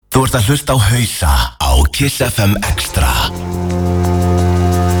Þú ert að hlusta á Hausa á Kiss FM Extra.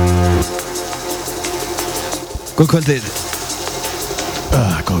 Góð kvöldið.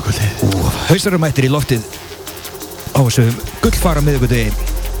 Góð kvöldið. Hausar eru mættir í loftið á þessu gullfara miðvikudegi.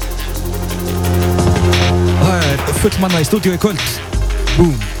 Það er full manna í stúdíu í kvöld.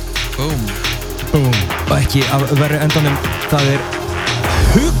 Búm. Búm. Búm. Og ekki af verri endanum, það er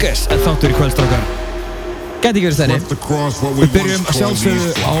Huges þáttur í kvöld, strákar. Gæti ekki verið stærri. Við byrjum að sjálfsögðu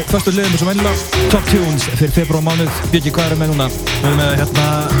á föstu liðum eins og venjulega. Top Tunes fyrir febrúar mánuð. Björki, hvað erum við núna? Við erum með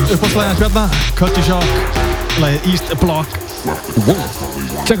uppáhaldslægina Bjarna, Culture Shock, lagið East Block. Wow.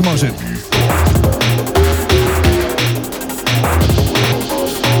 Tjekkum á þessu.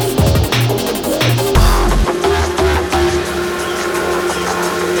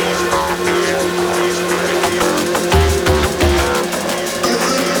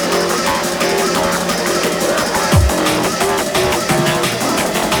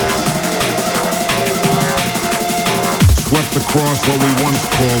 Across what we once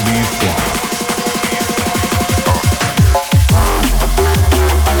called the East Block.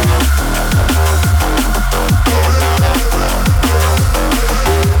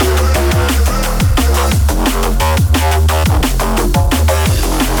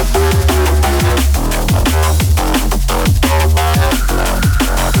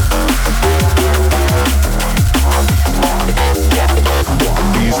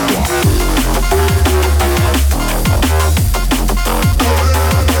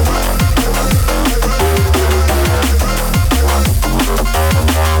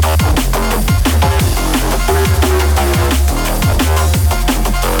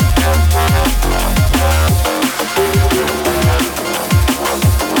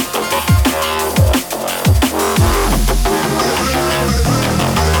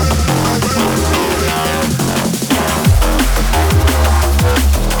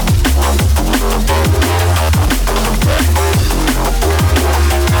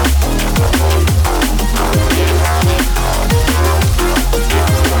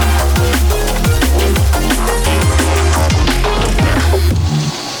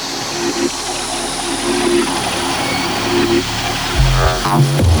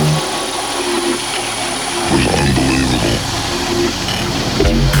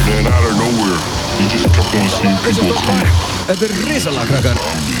 Þetta er risalag, krakkar.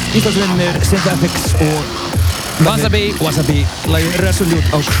 Íslandsvinnir Synthetics og Wasabi, lagið Resolute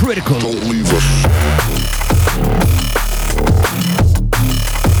á Critical.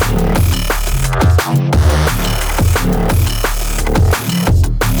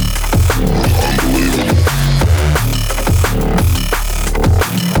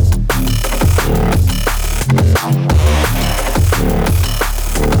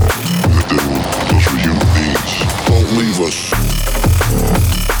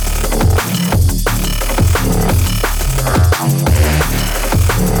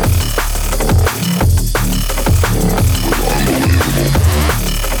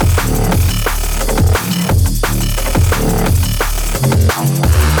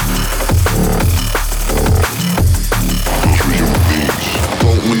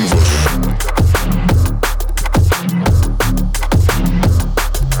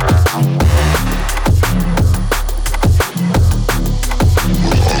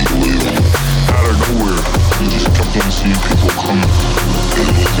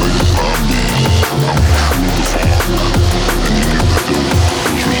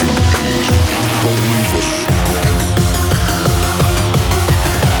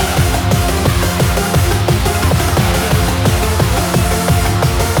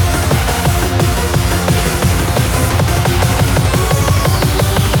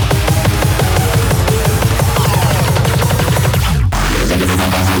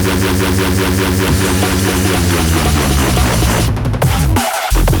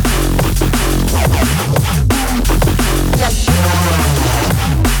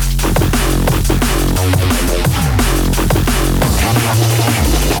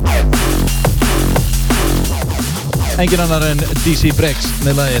 Engin annar en DC Breaks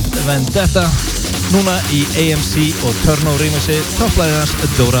með lagið Vendetta, núna í AMC og Turno remixi, topplæðið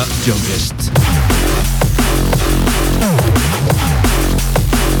hans Dora Jungist.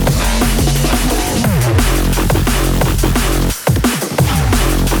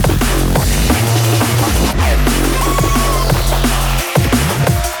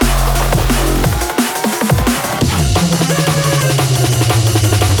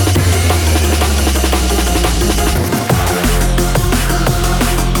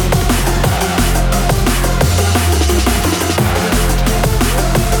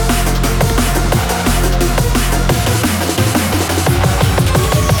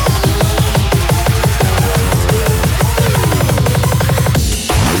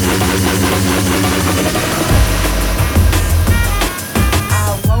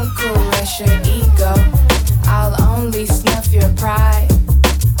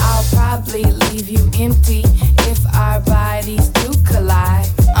 empty if our bodies do collide.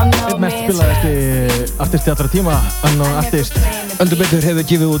 I'm no Einn mest man's spilaðasti artisti allra tíma, unknown artist. Öldur betur hefur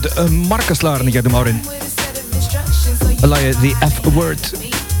gefið út marga slagarni gegnum árin. Lagið The F-Word.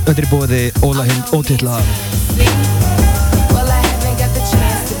 Þetta er boði Óla hinn ótitlaða. Well, I haven't got the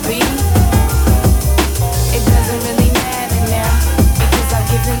chance to be. It doesn't really matter now because I've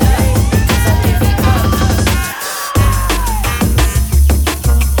given up. Because I've given up.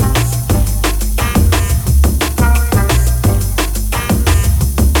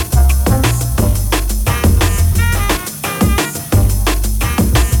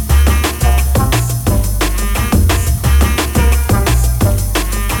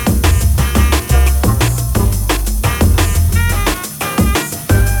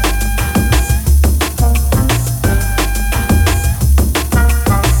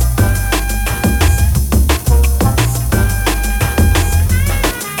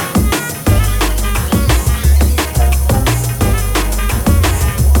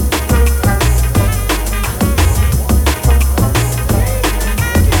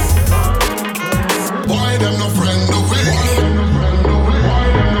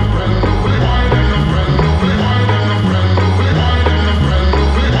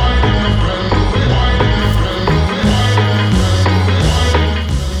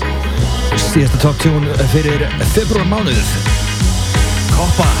 Síðasta top tune fyrir febrúar mánuð.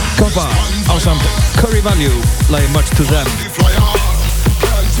 Koppa ásamt Curry Value, lagið Much to Them.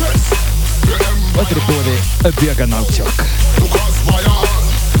 Og þetta er boði Bjögga Náltjók.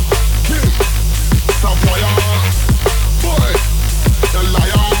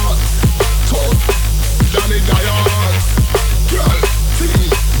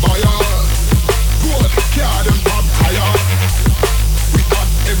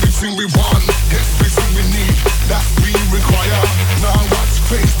 Everything we want, everything we need, that we require. Now watch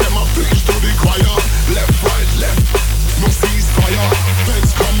face, them a preach to the choir. Left, right, left, no ceasefire.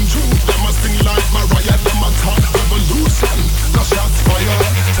 Feds come true, them a sing like Mariah. Them a talk revolution, the shots fire.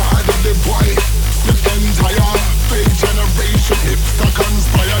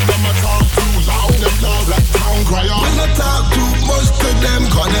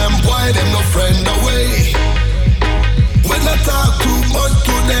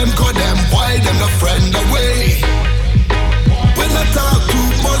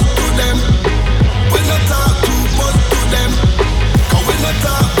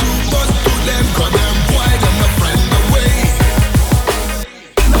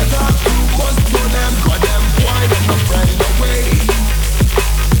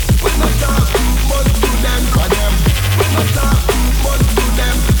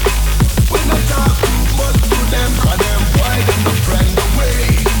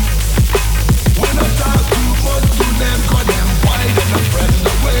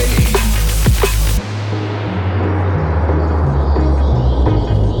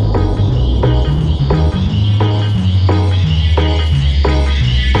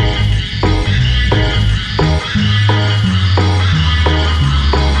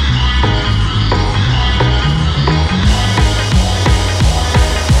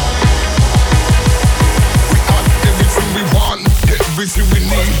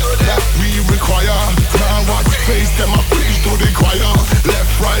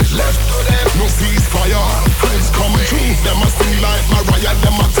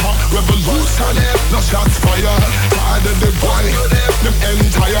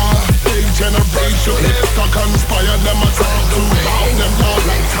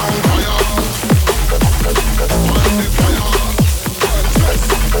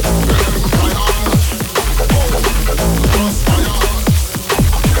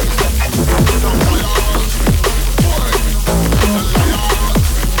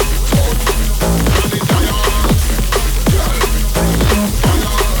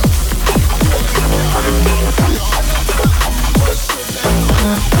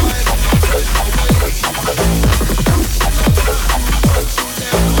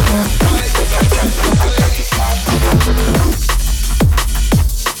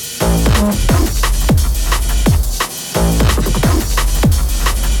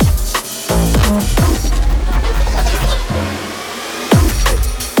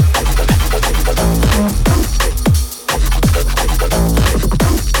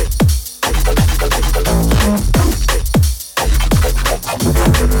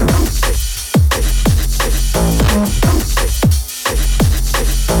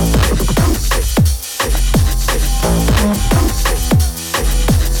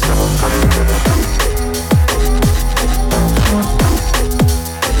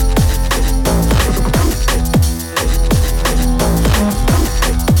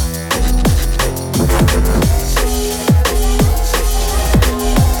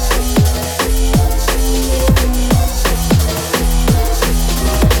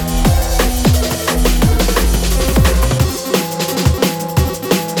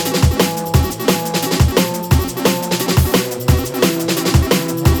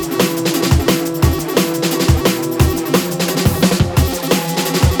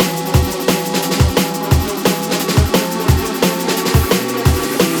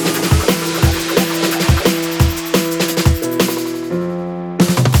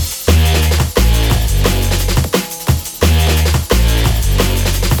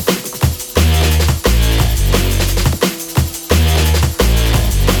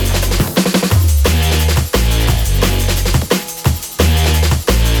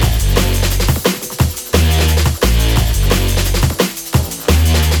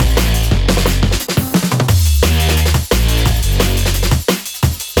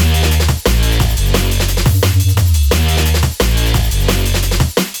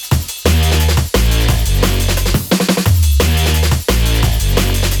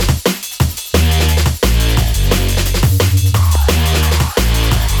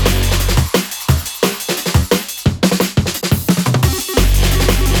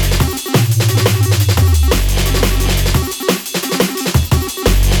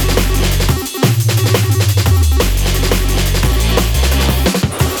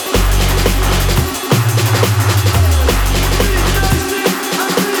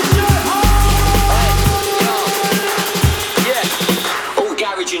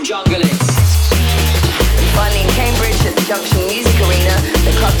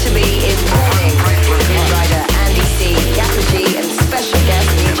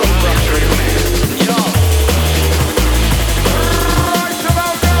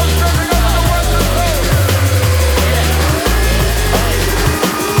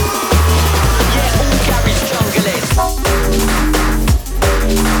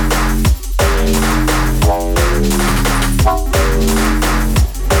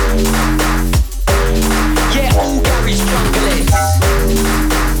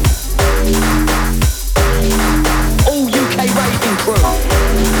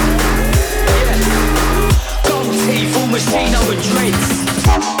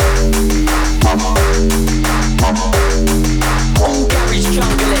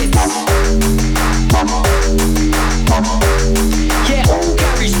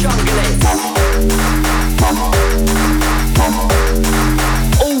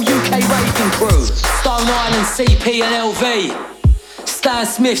 CP and LV. Stan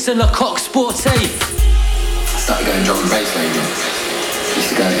Smiths and Lecoq Sportif. I started going drum and bass raving. Used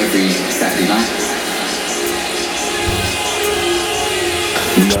to go every Saturday night.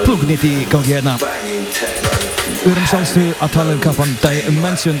 Splungnit í gangi hérna. Við erum sjálfsögðu að tala kappan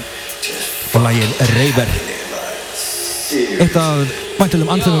Dimension og lagið Raver. Eitt af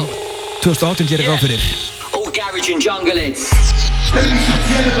bæntilum anþemum 2018 gerir ráð fyrir. All garage and jungle hits. Ladies and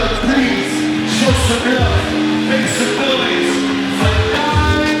gentlemen, please show some love, make some noise for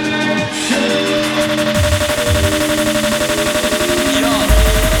Dimension.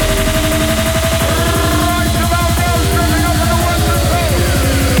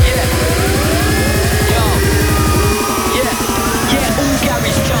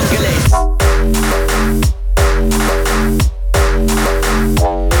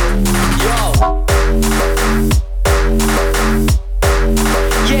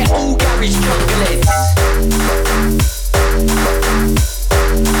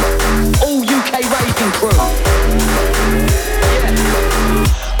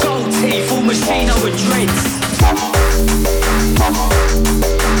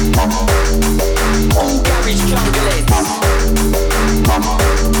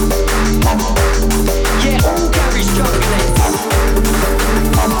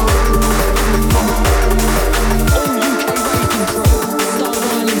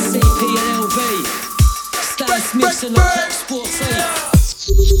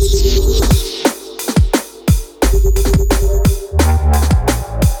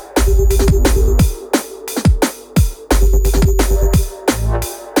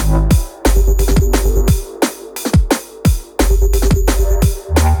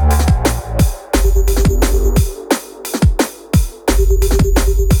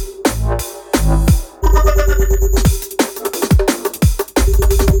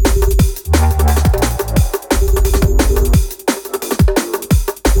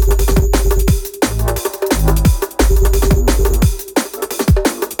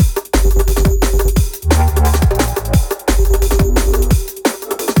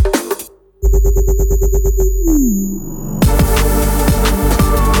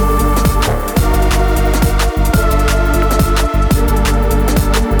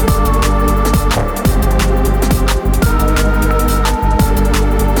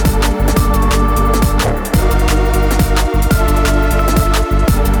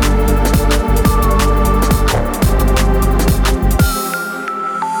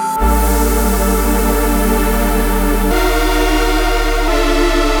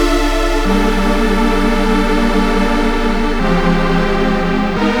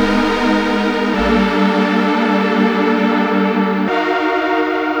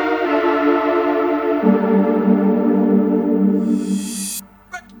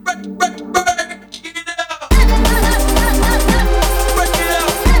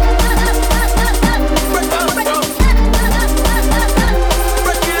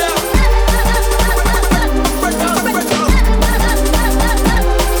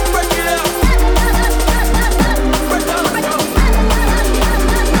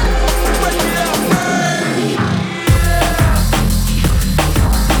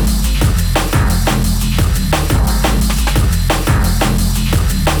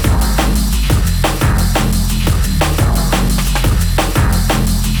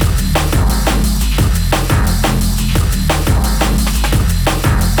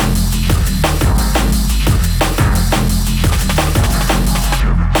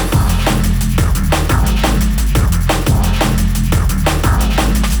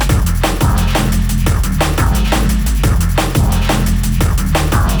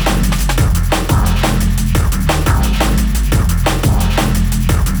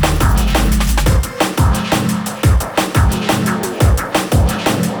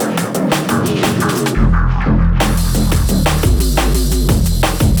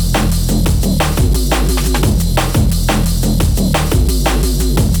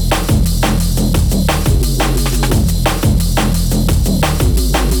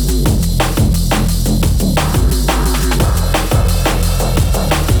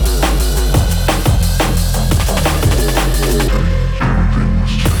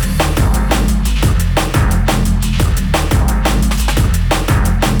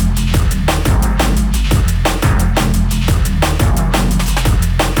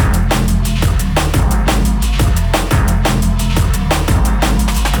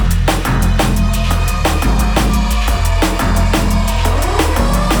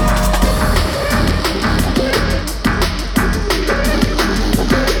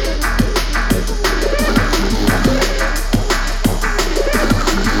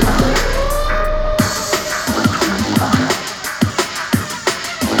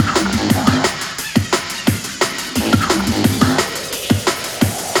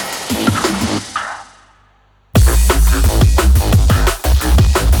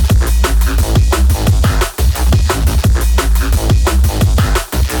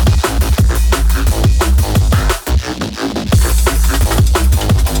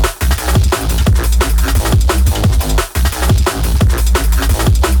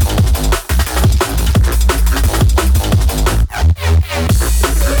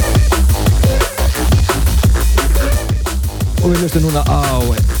 við hlustum núna á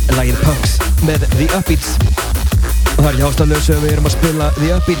lagið Punks með The Upbeats og það er ekki ástæðlaus að við erum að spila The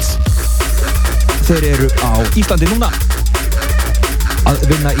Upbeats. Þeir eru á Íslandi núna að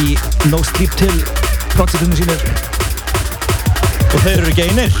vinna í No Sleep Till projektinu sínu Og þeir eru ekki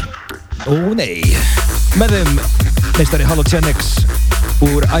einir. Ó nei, með þeim meistari Halogenics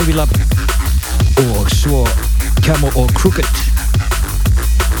úr Ivy Lab og svo Camo og Crooked.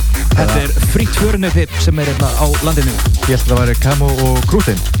 Þetta er frýtt förunöfi sem er hérna á landinu. Ég held að það væri Camo og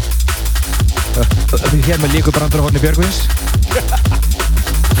Krútin. Hér með líku brandarhorni Björgvins.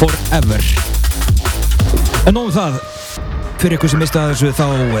 Forever. En nóg það, fyrir ykkur sem mistaði þessu þá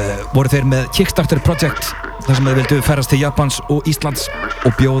voru þeir með Kickstarter project þar sem þeir vildu ferðast til Japans og Íslands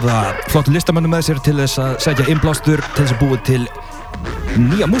og bjóða flottu listamönnum með sér til þess að sækja innblástur til þess að búa til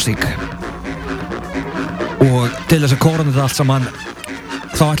nýja músík. Og til þess að kóra þetta allt saman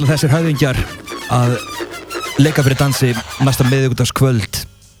þá ætla þessir höfðingjar að leika fyrir dansi næsta miðvikudagskvöld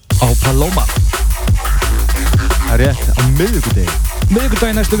á Paloma. Það er rétt, á miðvikudegi.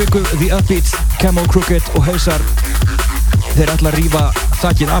 Miðvikudagi næstu viku, The Upbeats, Camo, Crooked og Hausar. Þeir ætla að rífa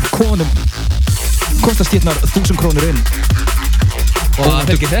þakið af konum. Kostar skýtnar 1000 krónur inn. Og það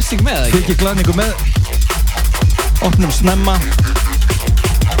fylgir hressing með, ekki? Fylgir glaðningu með. Opnum snemma.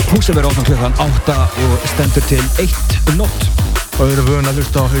 Húsið verður opnum klukkan 8 og stendur til 1 nótt. Og við erum vögin að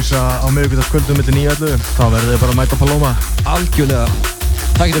hlusta á Hausa á miðvikudagskvöldum milli 9:11. Þá verður þið bara að mæta Paloma. Algjörlega.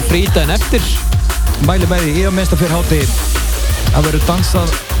 Það getur frídaginn eftir. Mæli með því, ég á minnsta fyrir háti. Það verður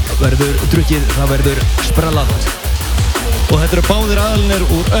dansað, það verður drukkið, það verður sprellað. Og þetta eru báðir aðalinir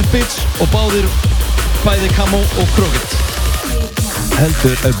úr Upbeats og báðir bæði Camo og Crooked.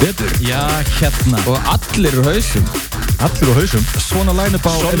 Heldur betur. Já, hérna. Og allir úr Hausum. Allir á Hausum. Svona line-up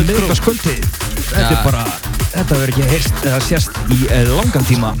á miðvikudagskvöldi. Þetta er bara, þetta verður ekki heyrst eða sérst í langan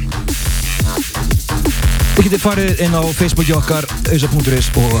tíma. Þið getið farið inn á Facebooki okkar,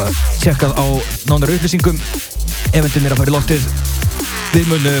 hausa.is og tjekkað á nánari upplýsingum. Eventin er að fara í loftið.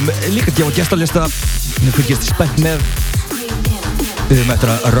 Við munum líka gefa gestalista. Við fylgjast spennt með. Við höfum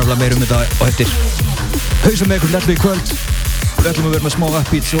eftir að röfla meir þetta á eftir. Hausa með ykkur nellu í kvöld. Við ætlum að vera með smá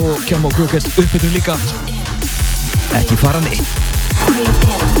Upbeats og Camo og Crooked uppbytun líka. Ekki fara neitt.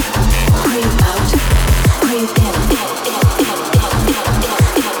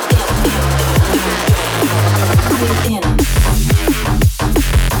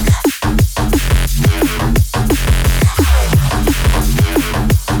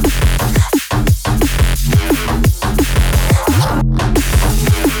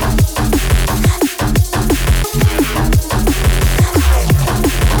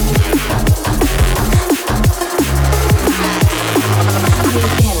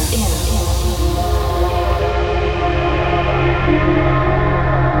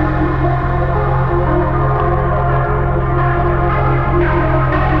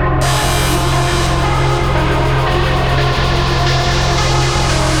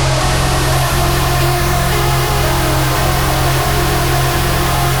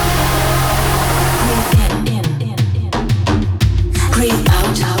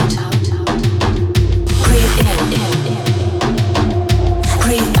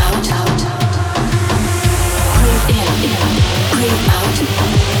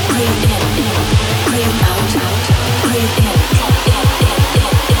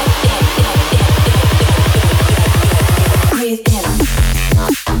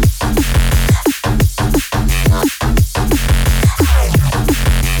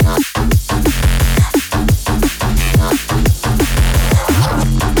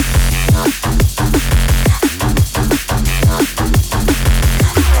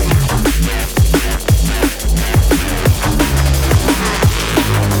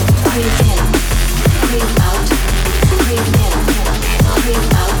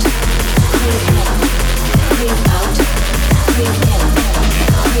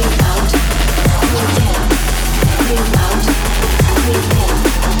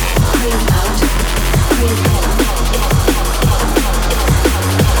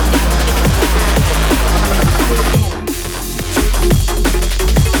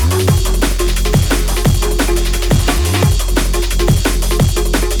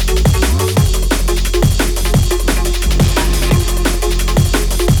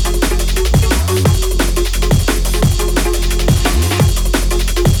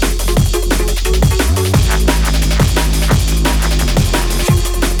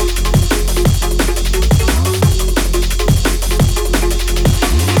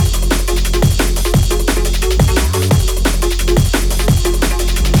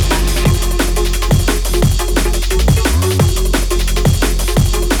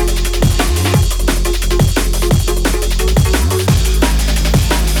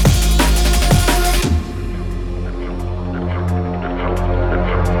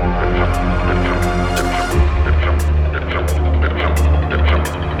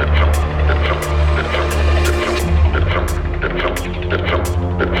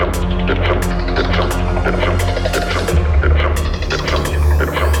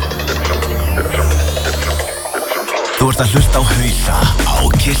 ert að hlusta á Hausa á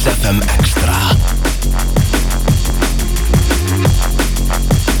Kiss FM Extra.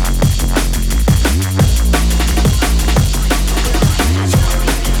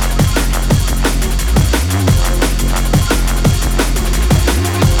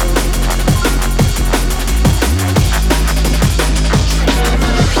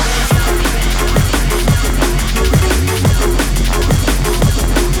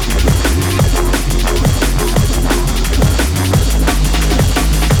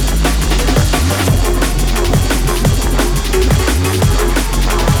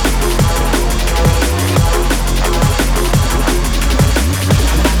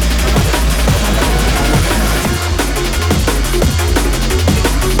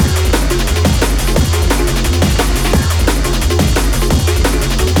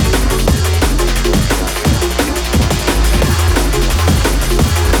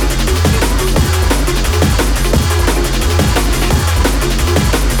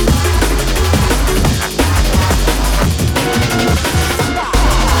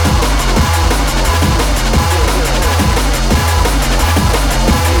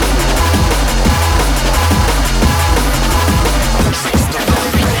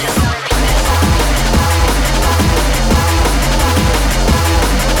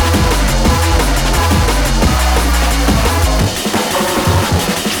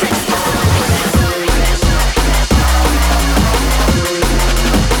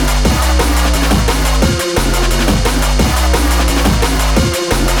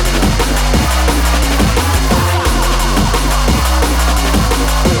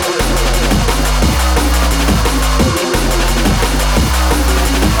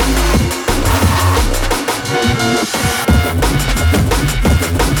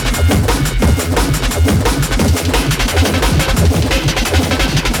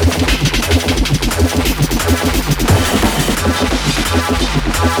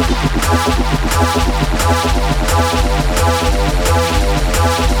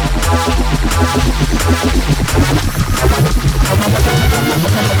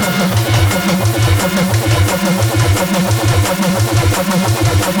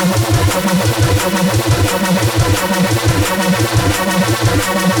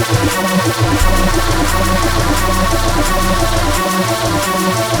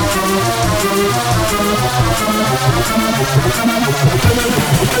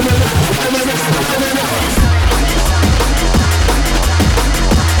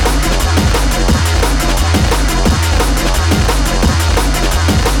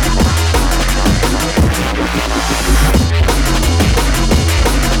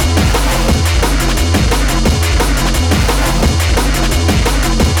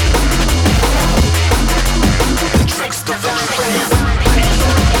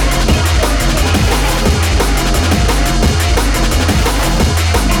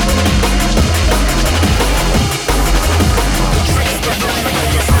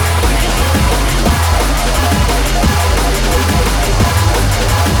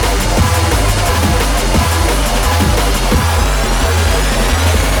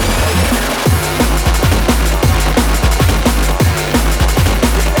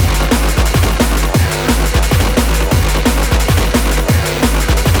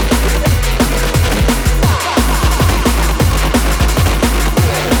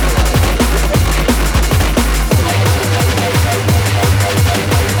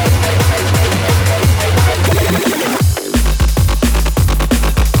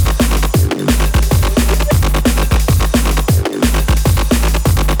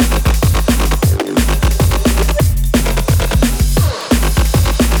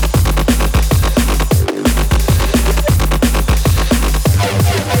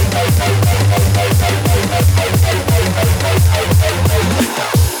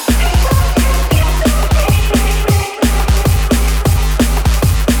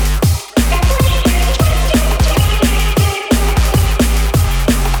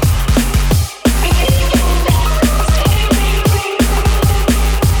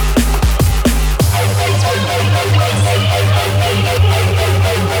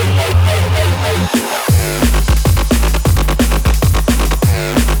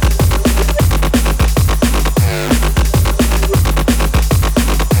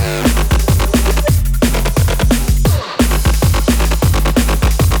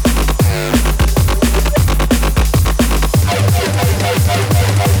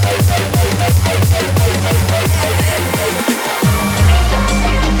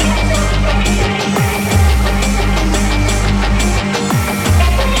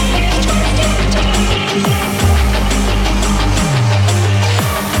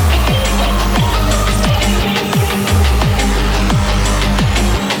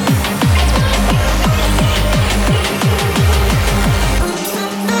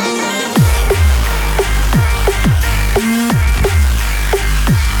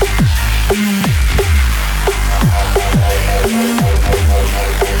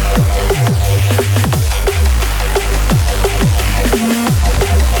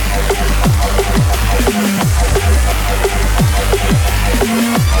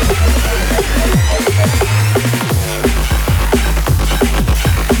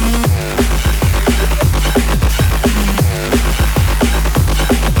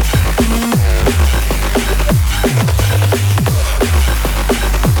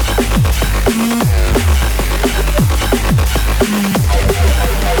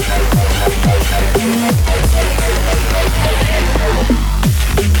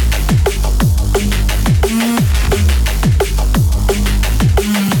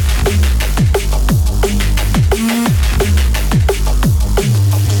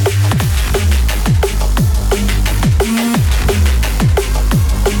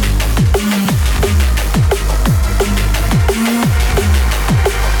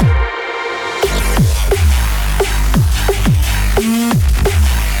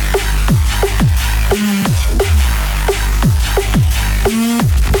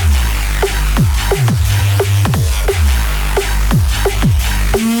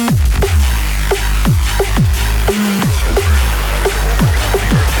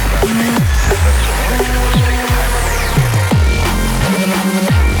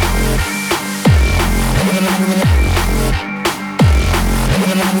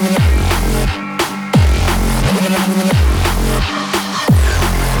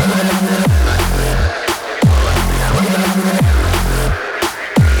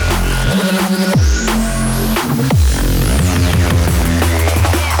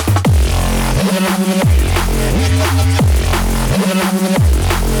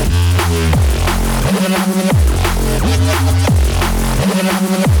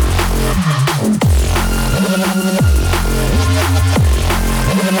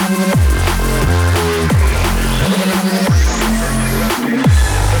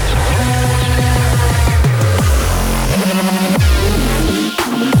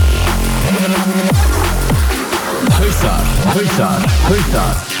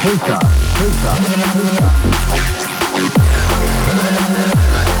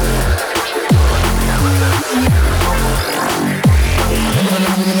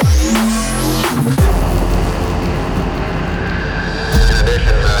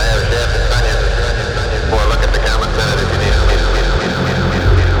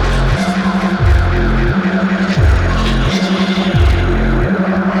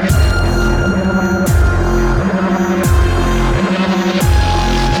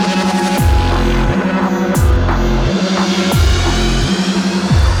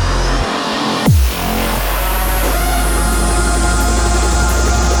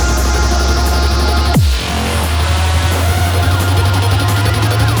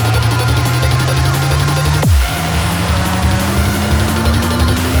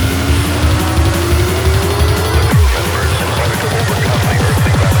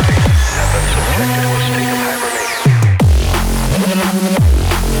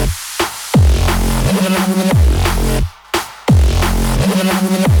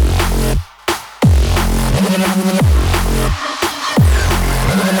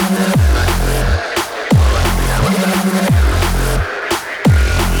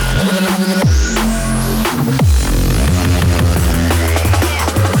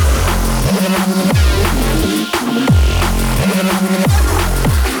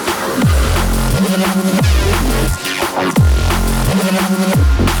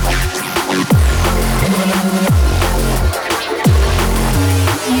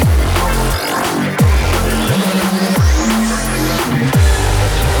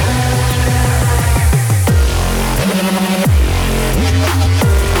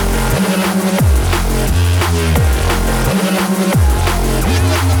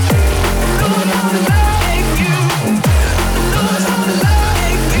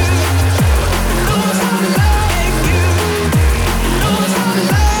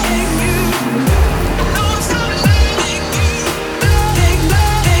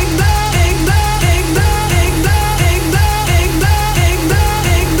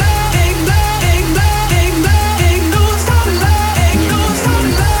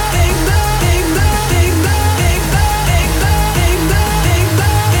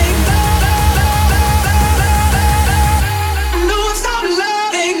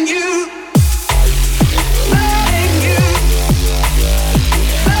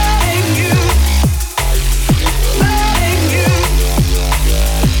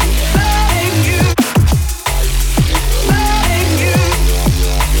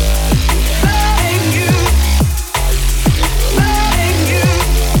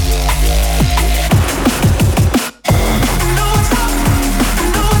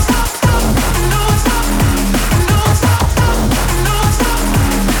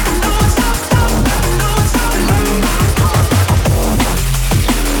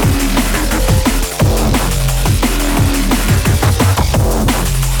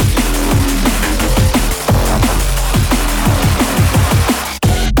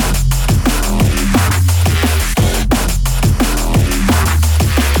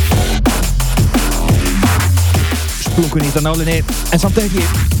 Splunkunni í nálinni, en samt ekki.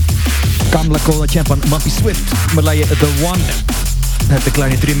 Gamla góða kjempan Mumpy Swift með lagi The One. Þetta er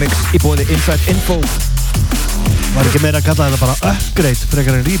glænýtt remix í boði Inside Info. Var ekki meira að kalla þetta bara upgrade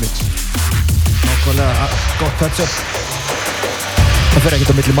frekar en remix? Nákvæmlega gott touch-up. Það fer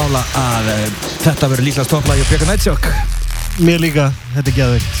ekkert á milli mála að þetta verður líklegast topplagi og Björka Nightshock. Mér líka, þetta er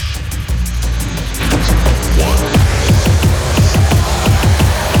geðveikt.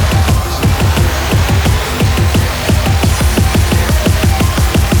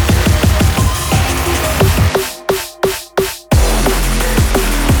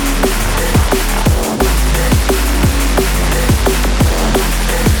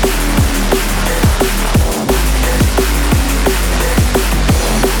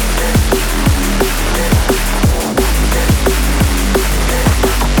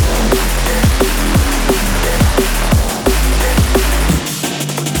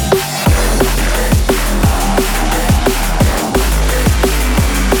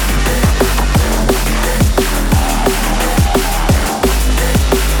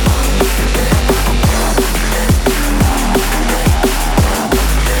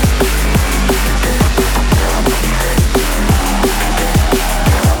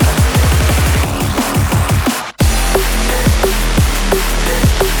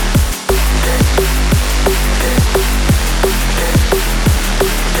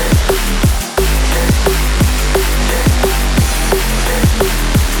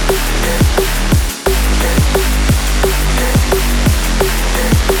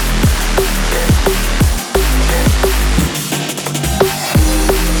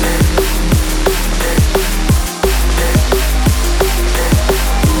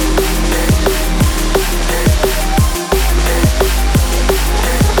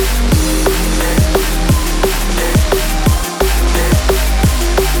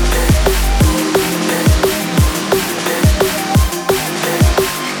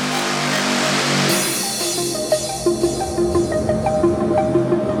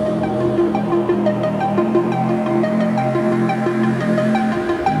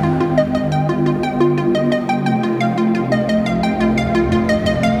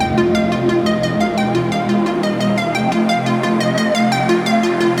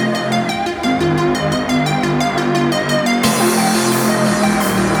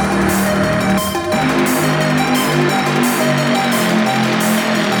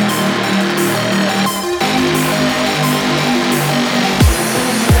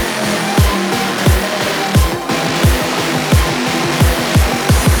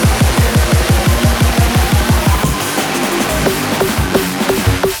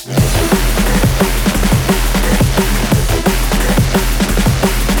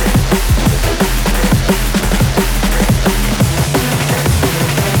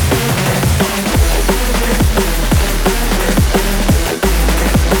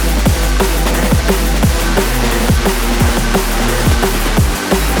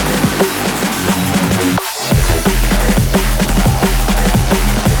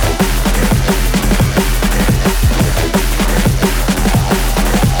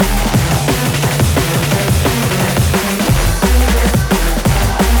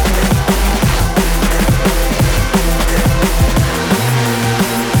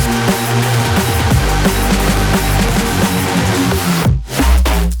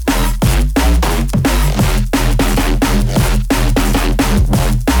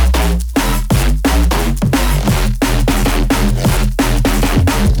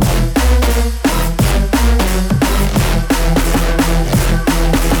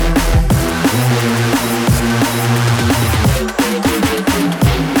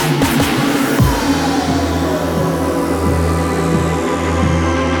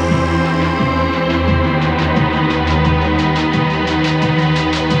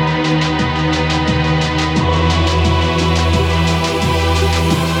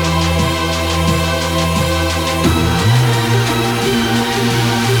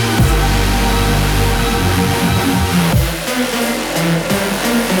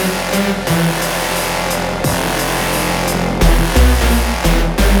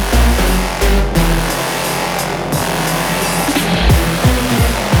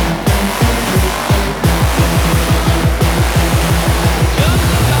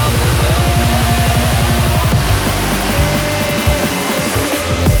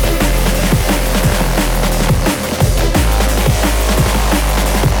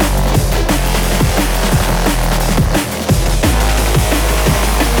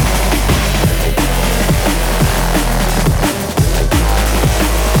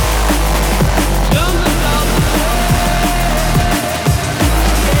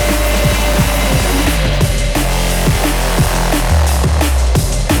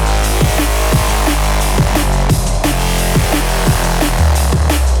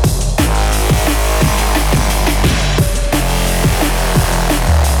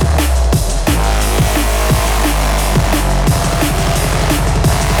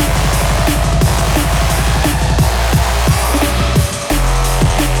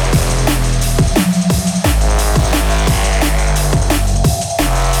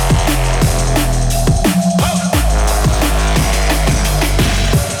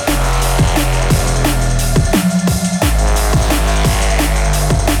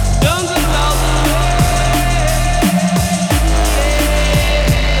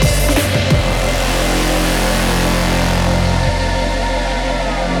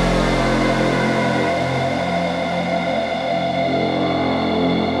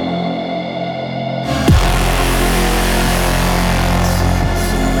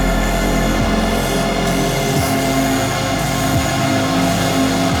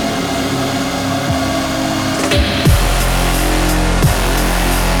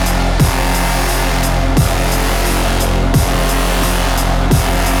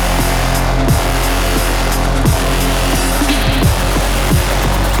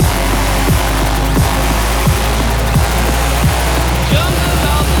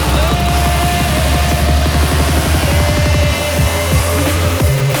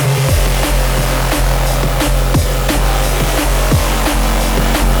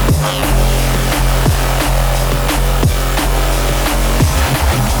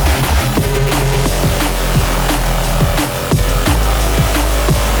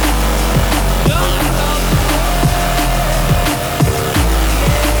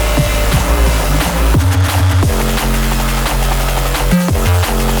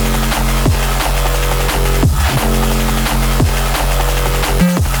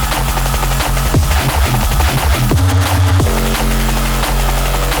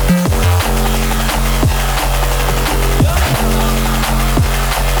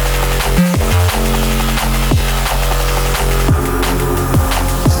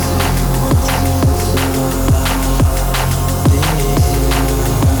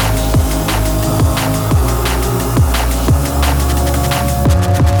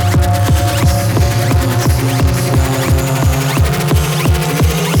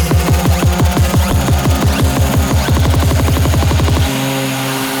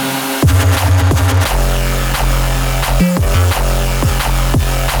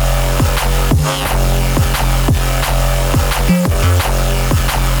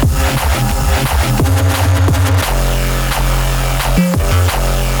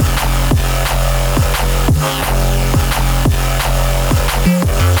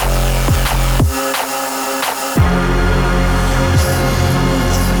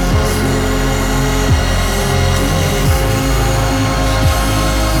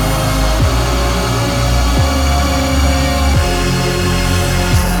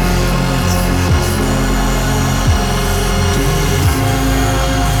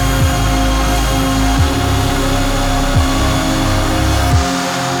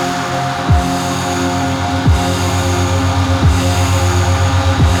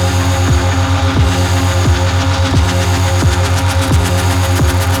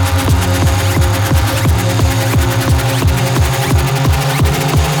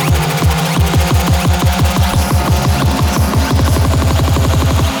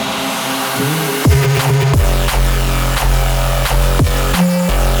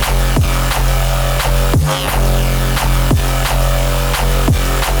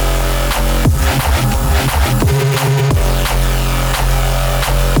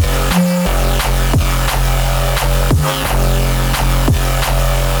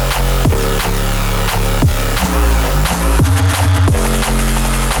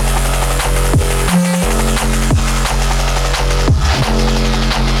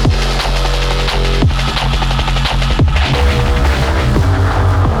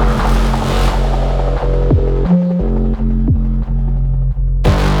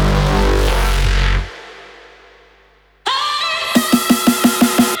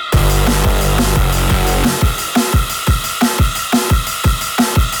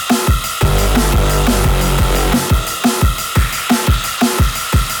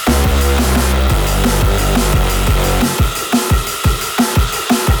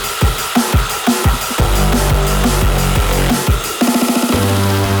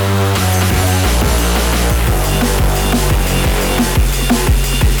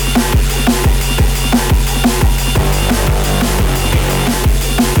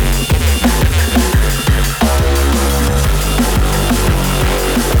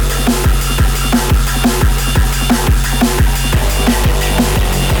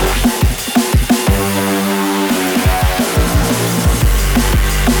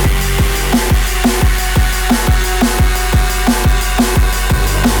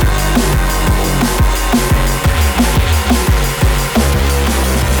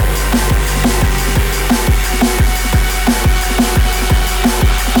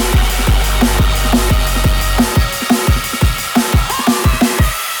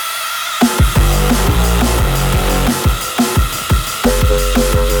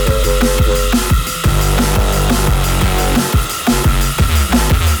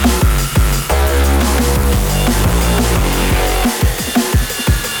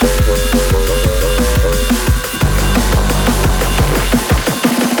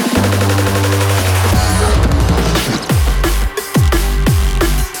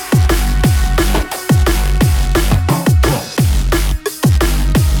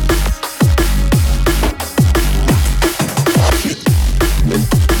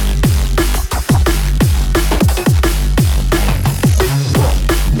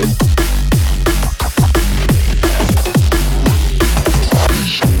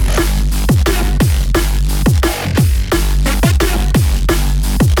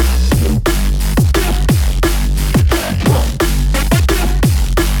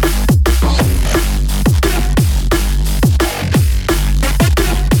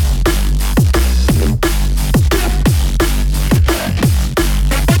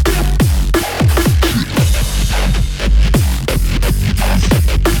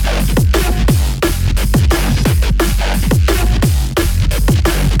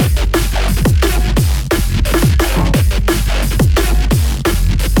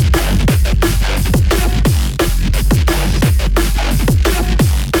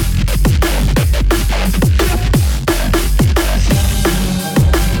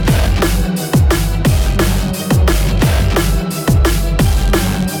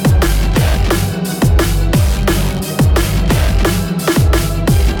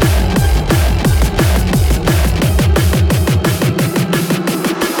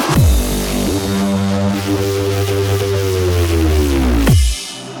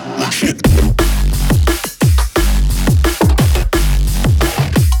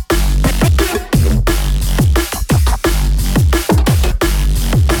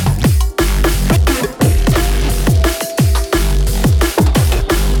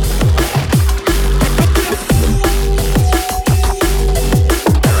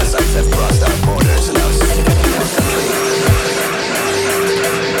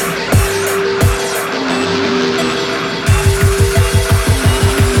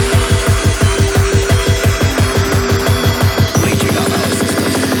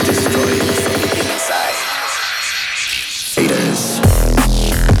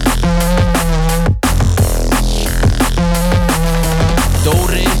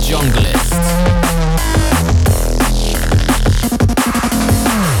 Junglist.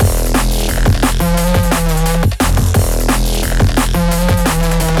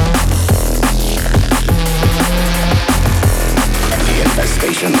 The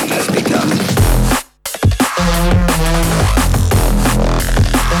infestation has begun.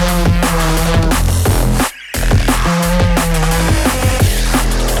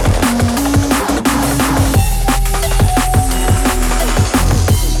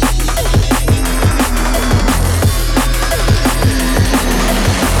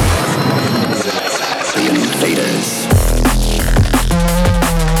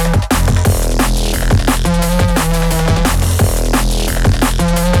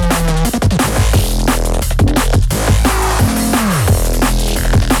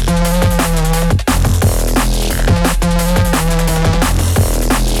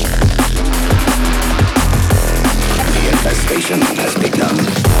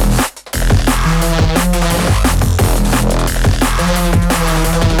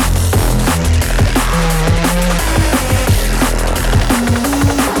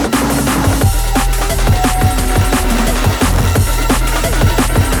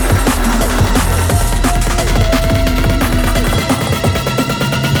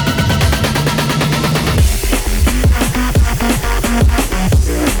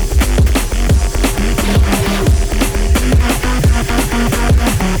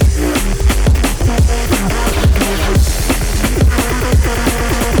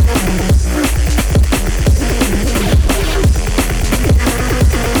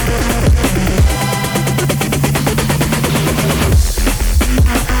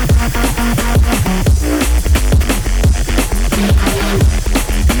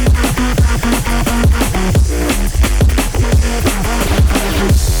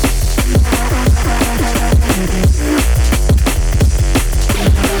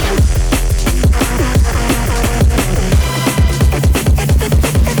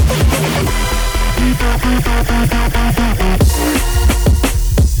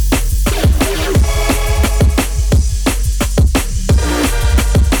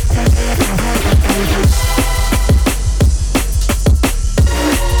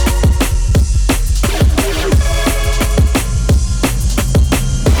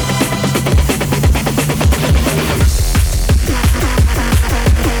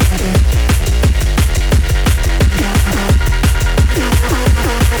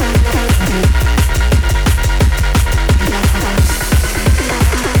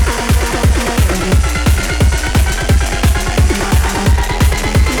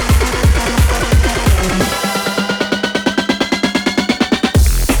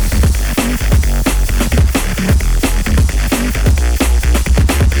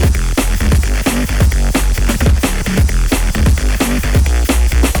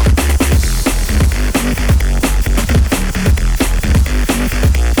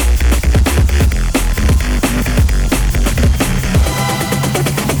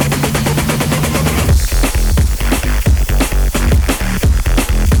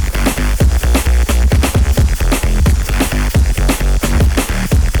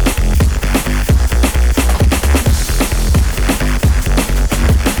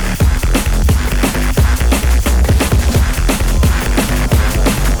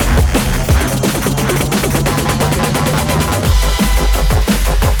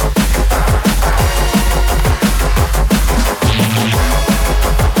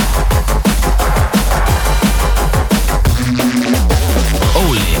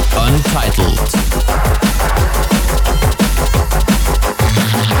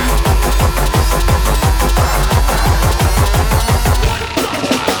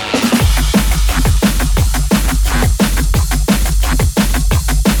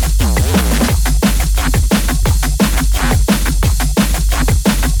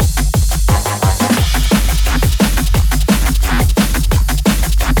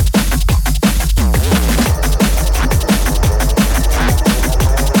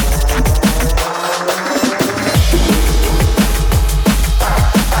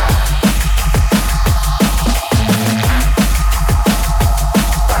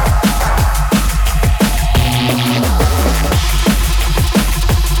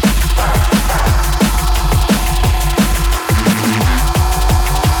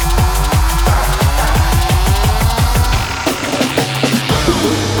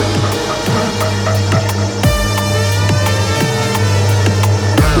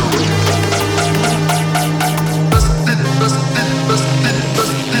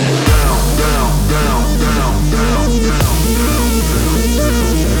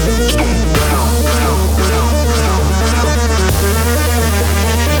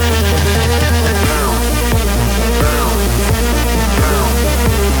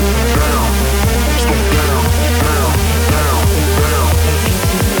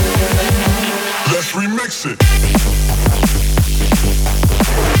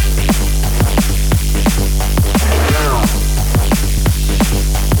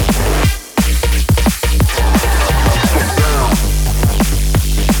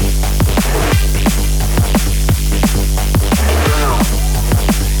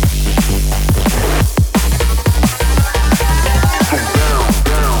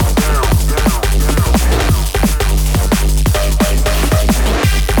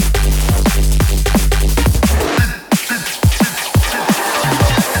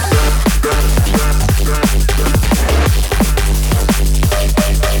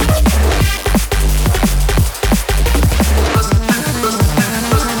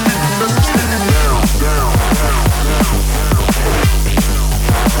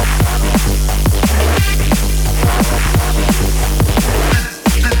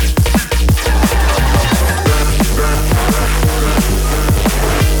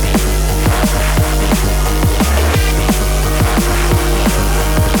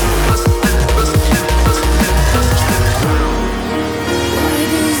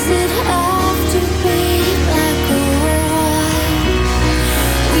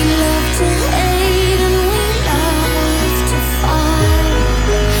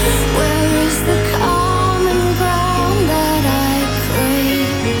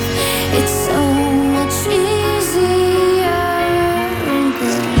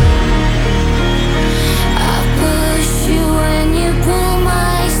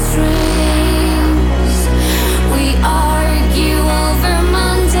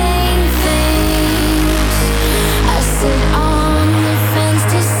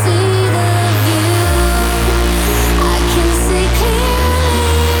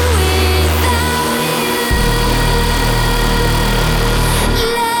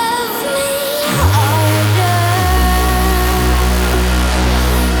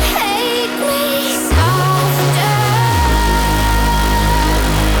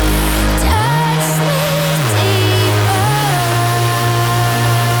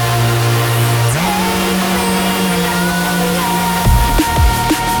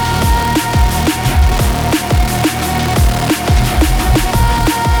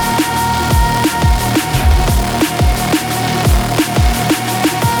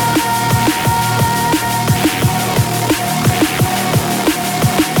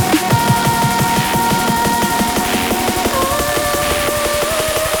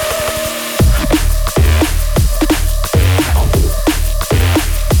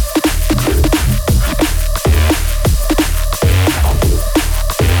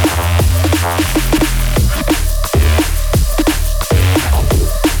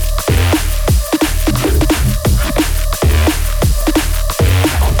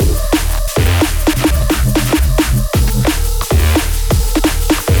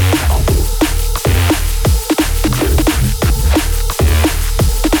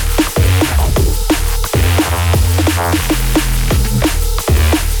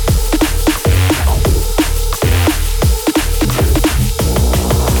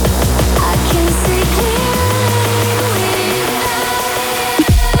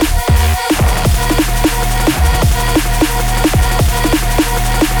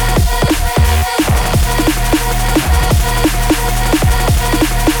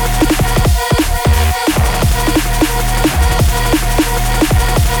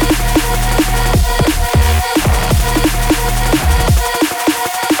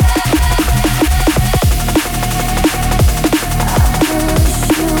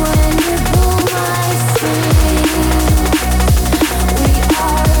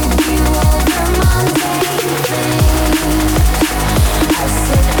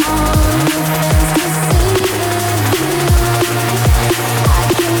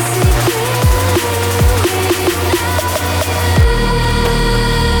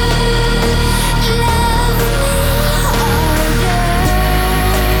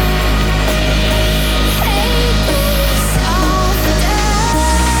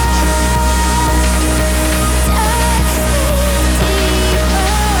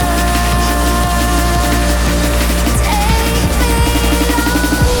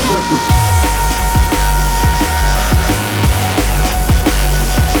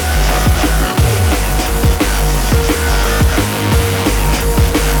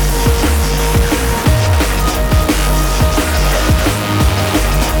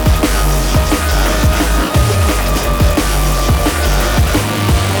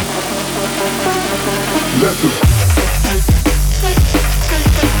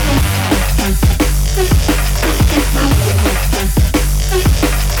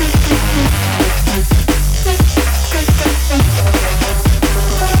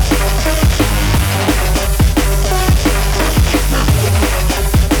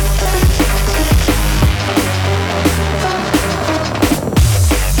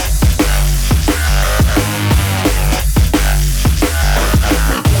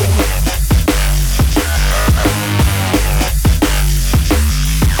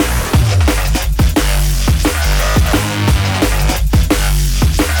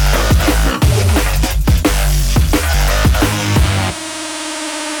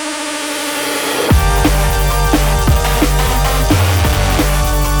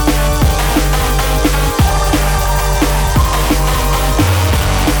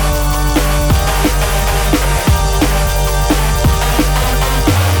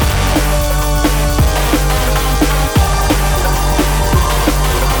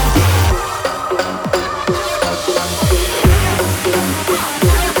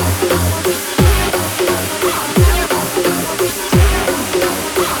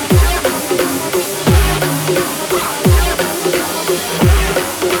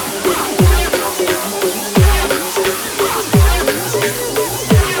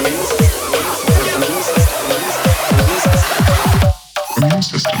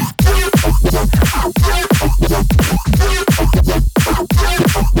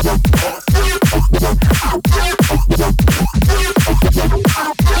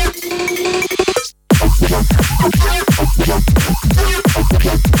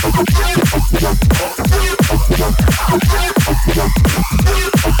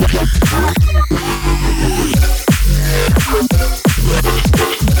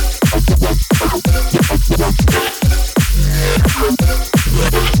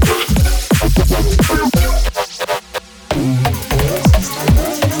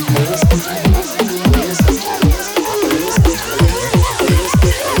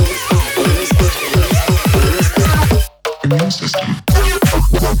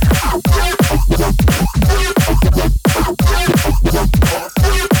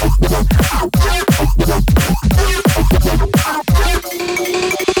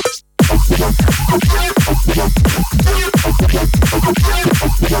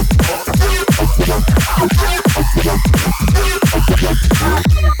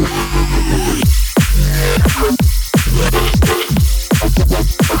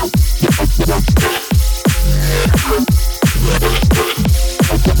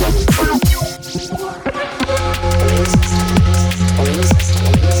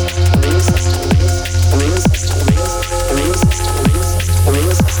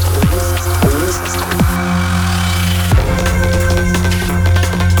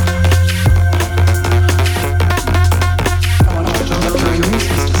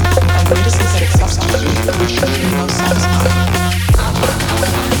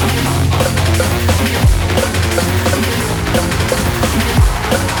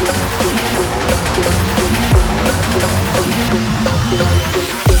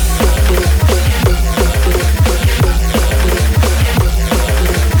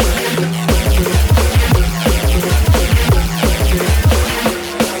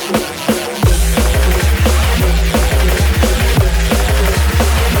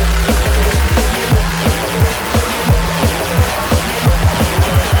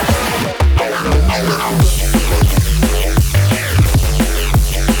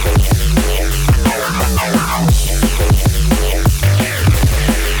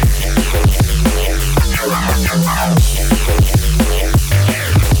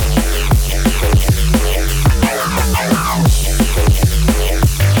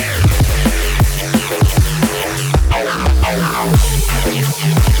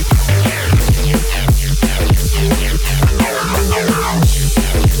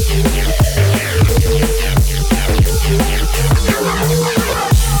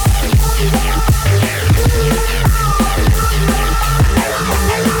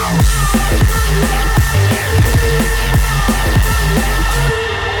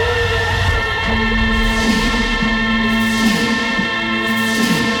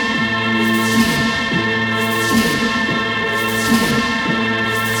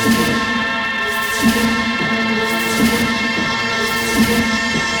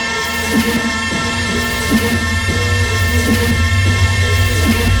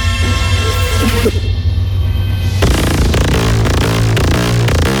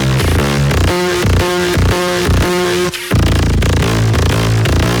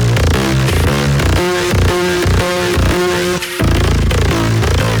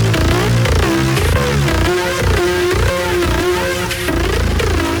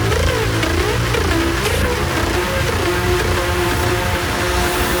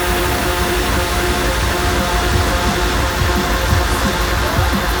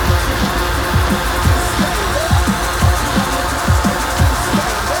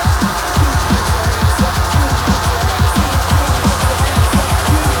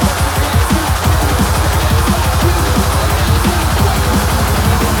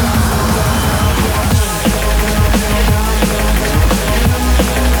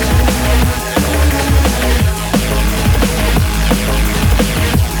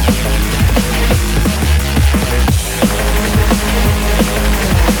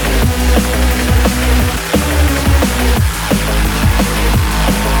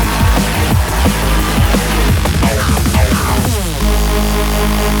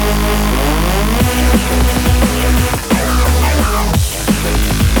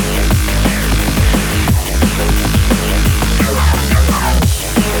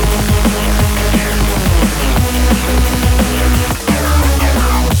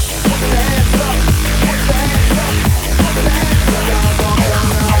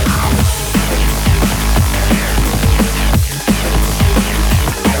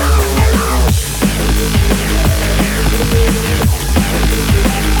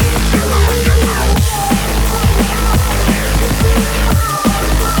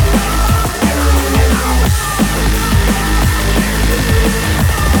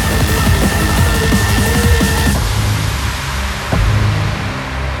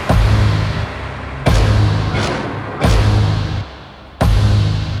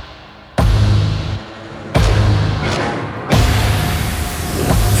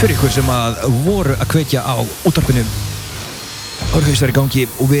 fyrir ykkur sem að voru að kveikja á útvarpinu. Árhausar í gangi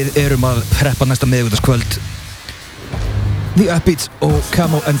og við erum að preppa næsta miðvikudagskvöld. The Upbeats og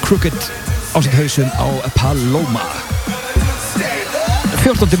Camo and Crooked ásamt hausum á Paloma.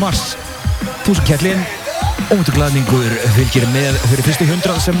 14. mars, 1000 kjallinn, ómönduglaðningur fylgir með fyrir fyrstu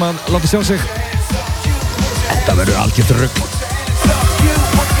 100 sem að láta sjá sig. Þetta verður algjört rugl.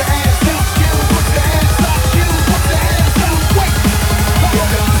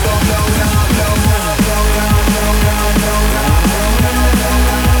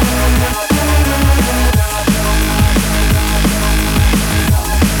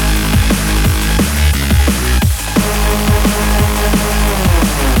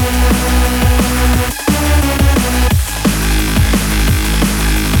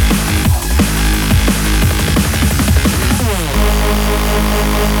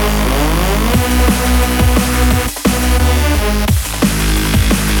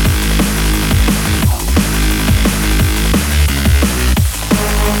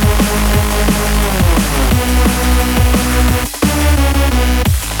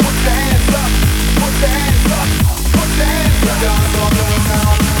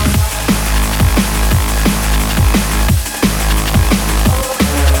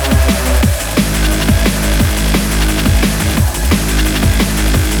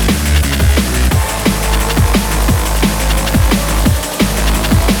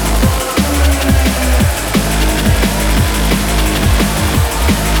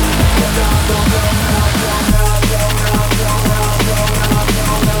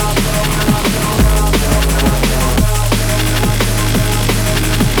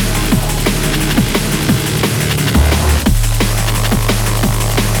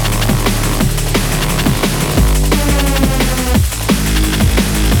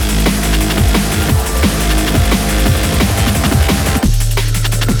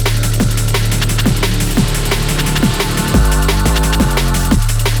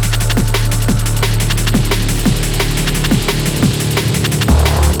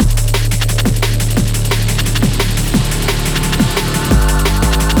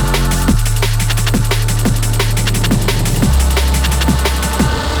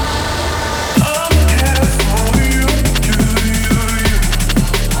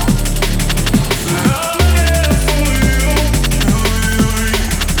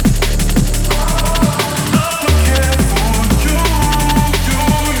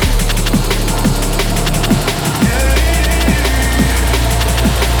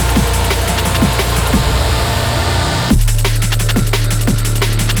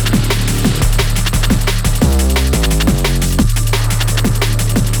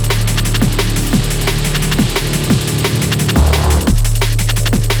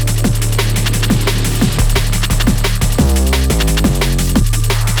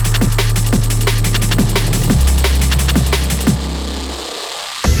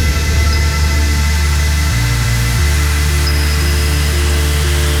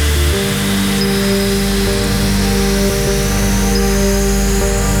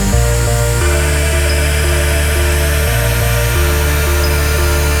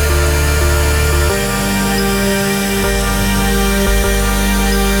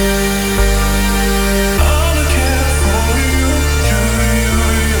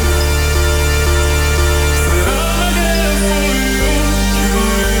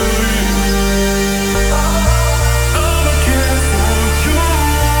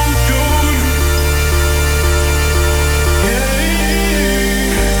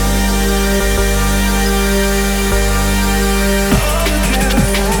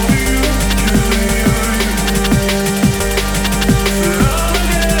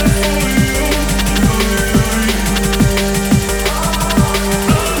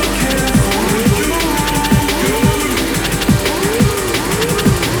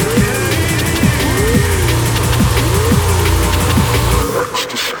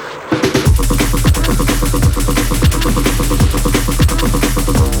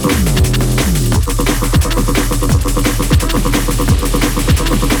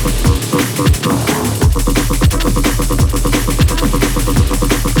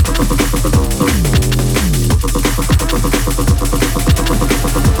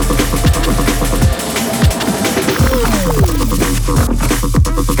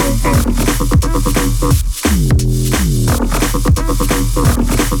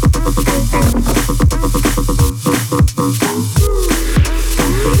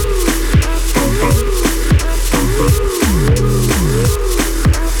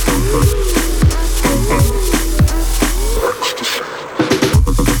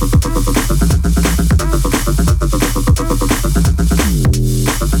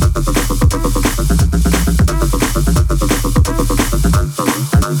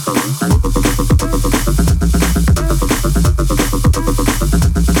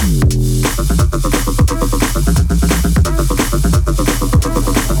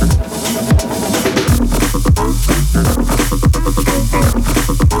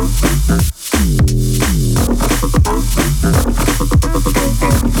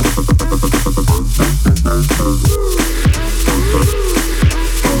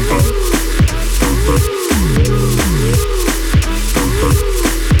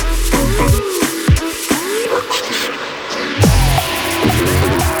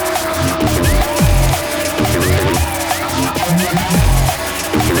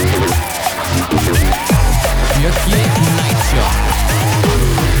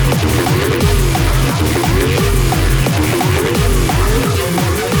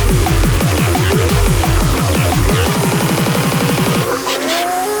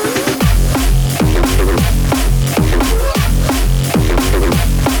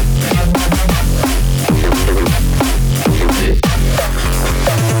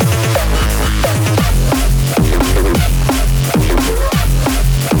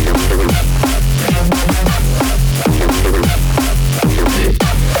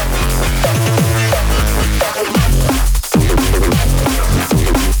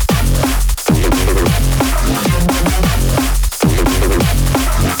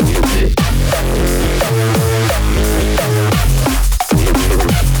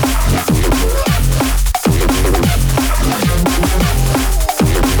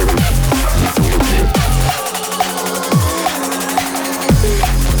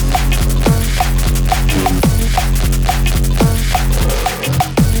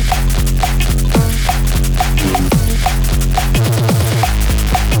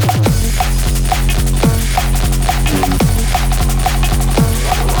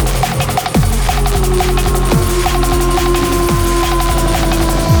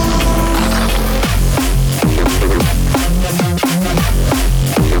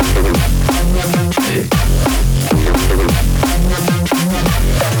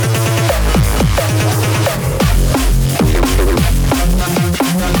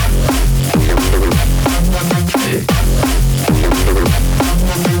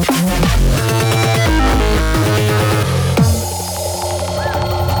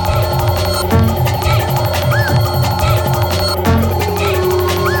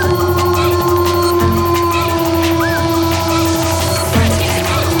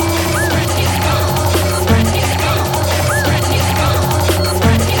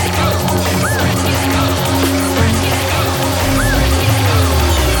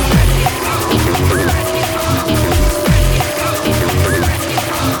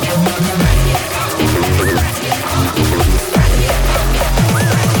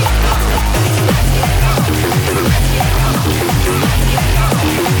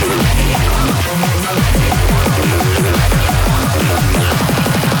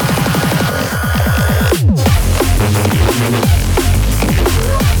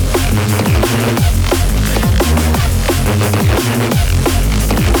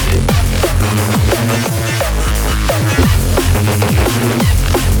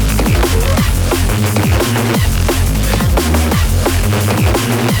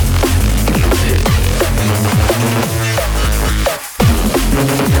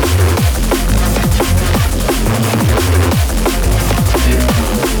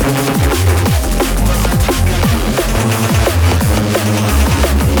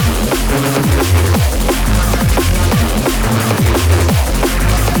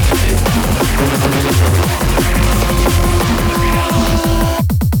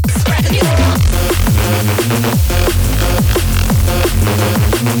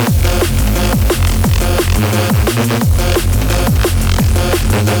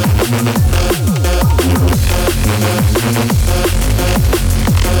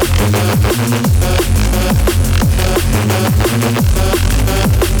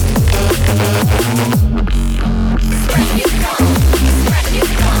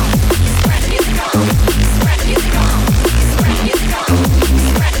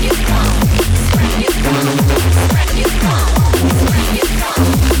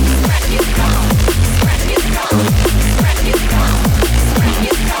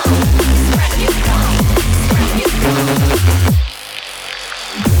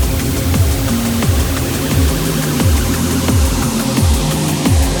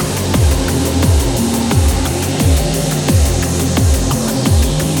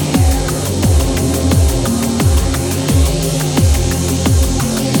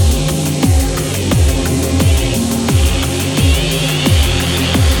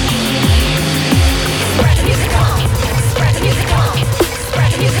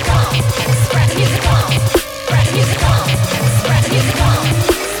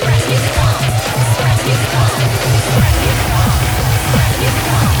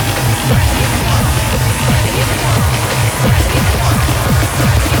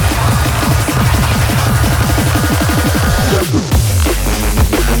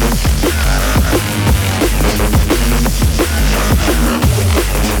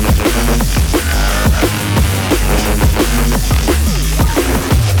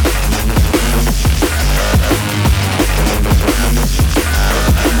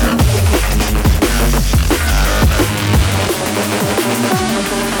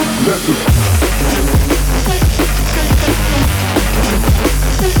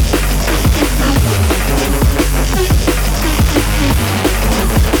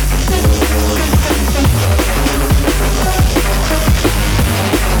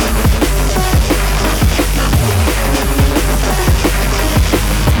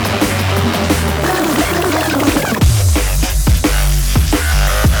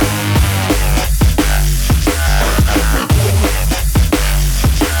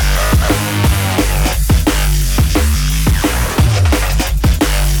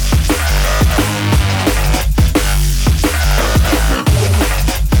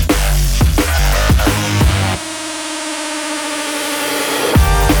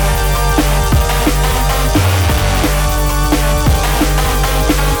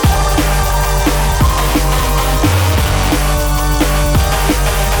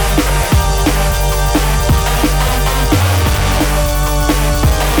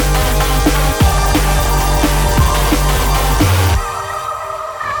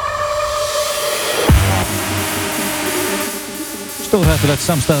 Stórhættulegt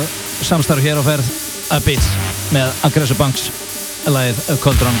samstarf hér á ferð Abyss með Aggressor Banks lagið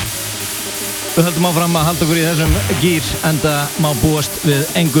Coldron. Við höldum áfram að halda okkur í þessum gýr enda má búast við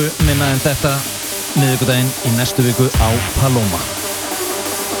engu minna en þetta miðvikudaginn í næstu viku á Paloma.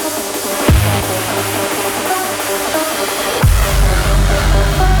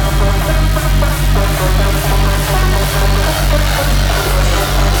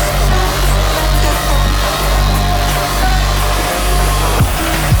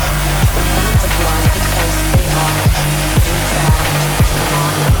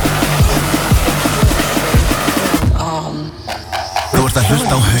 Þú ert að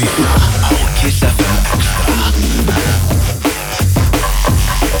hlusta á Hauka á Kiss FM Extra.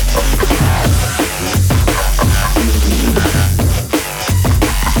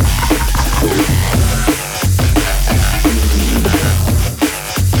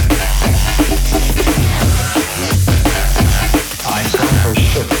 I saw her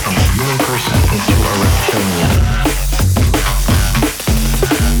shift from a human person into a reptilian.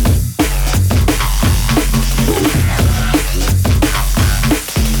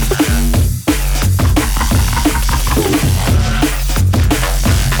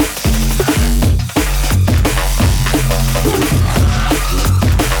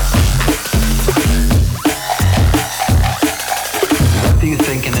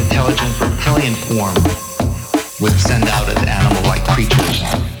 Would send out as animal-like creatures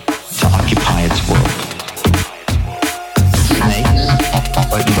to occupy its world. Snakes,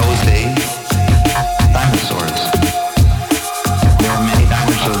 but in those days, dinosaurs. There were many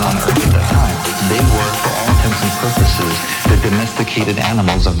dinosaurs on Earth at that time. They were, for all intents and purposes, the domesticated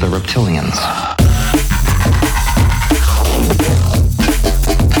animals of the reptilians.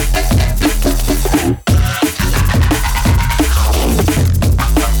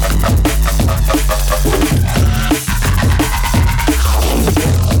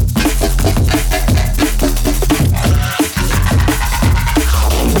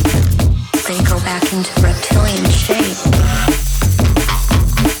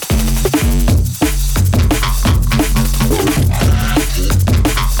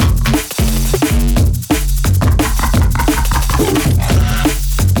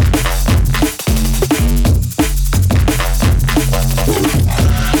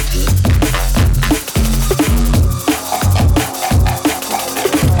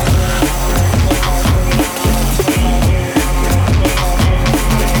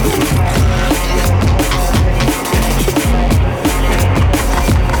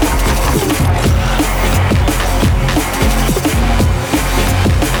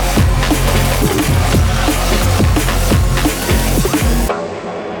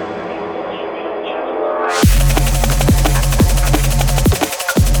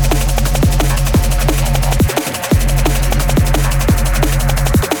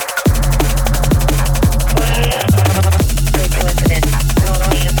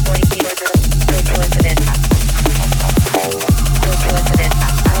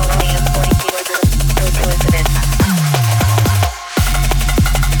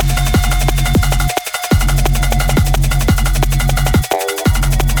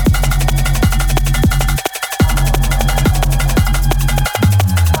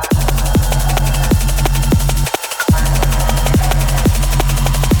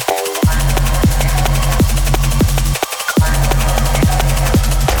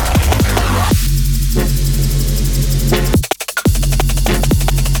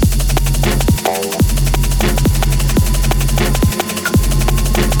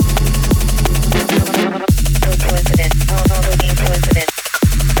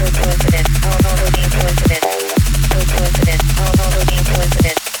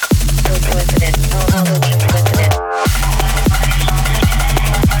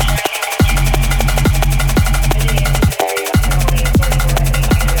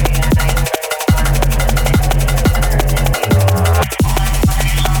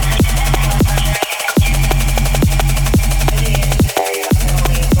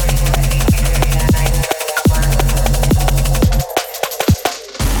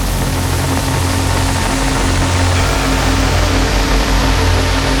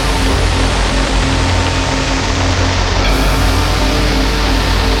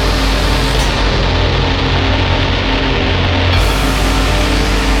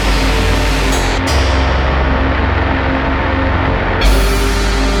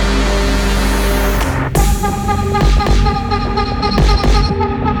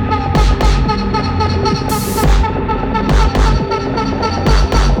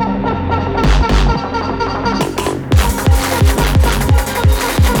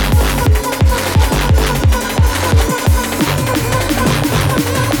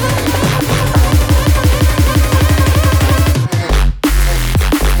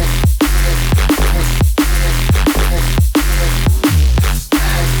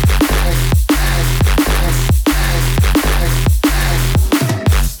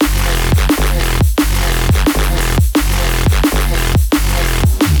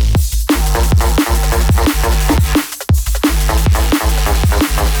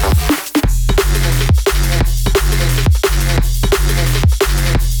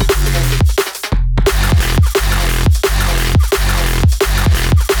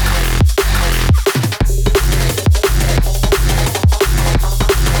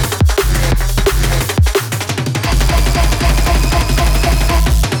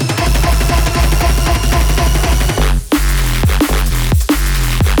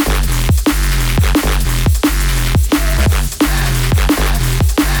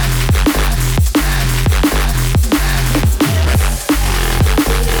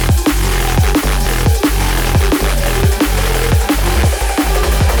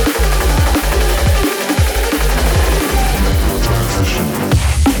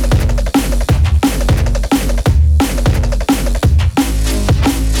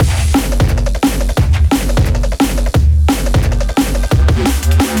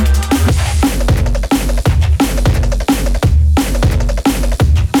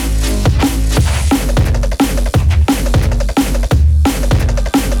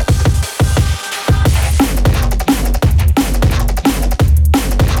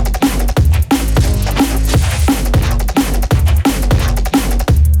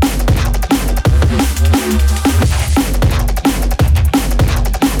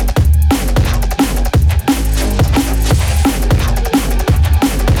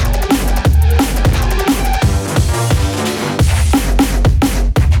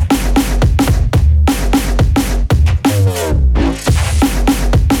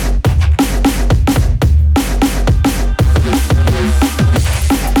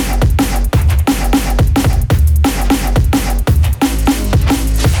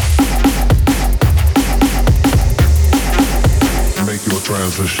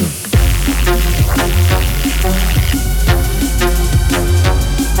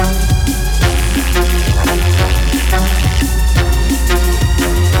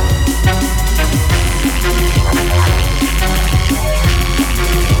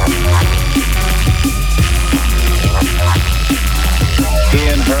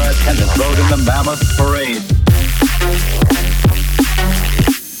 her attendants rode in the mammoth parade.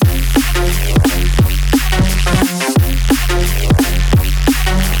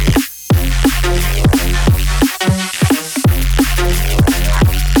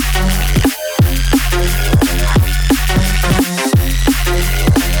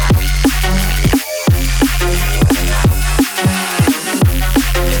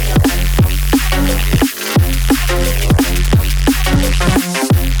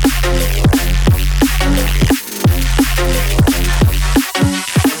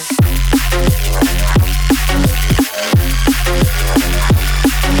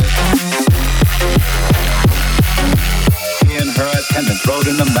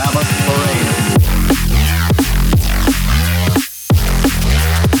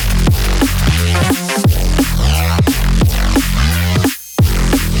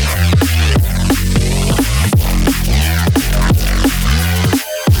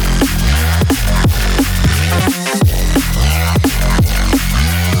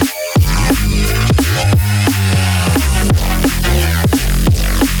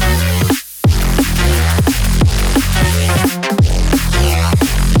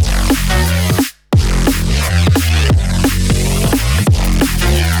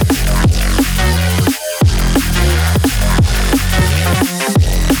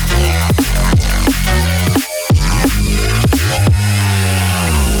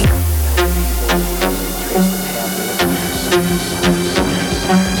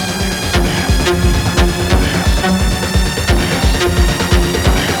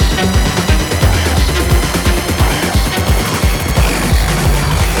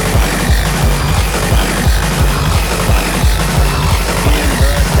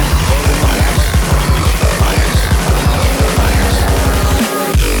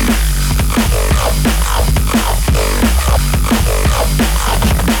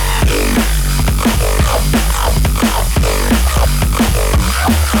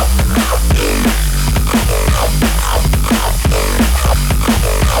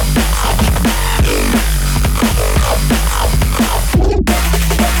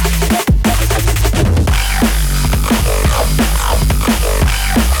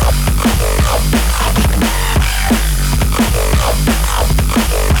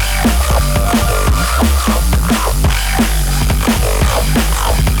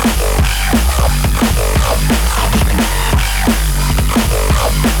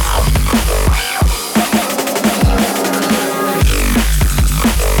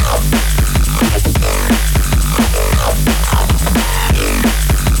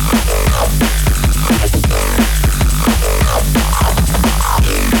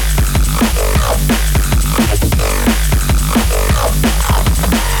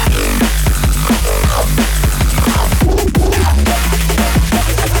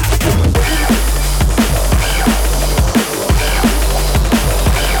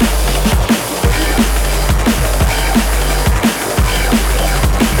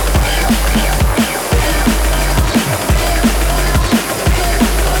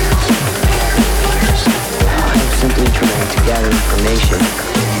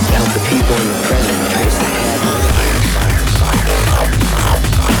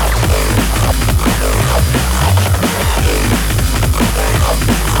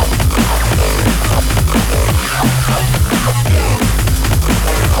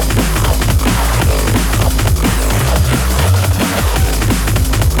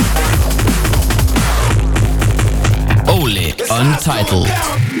 Untitled.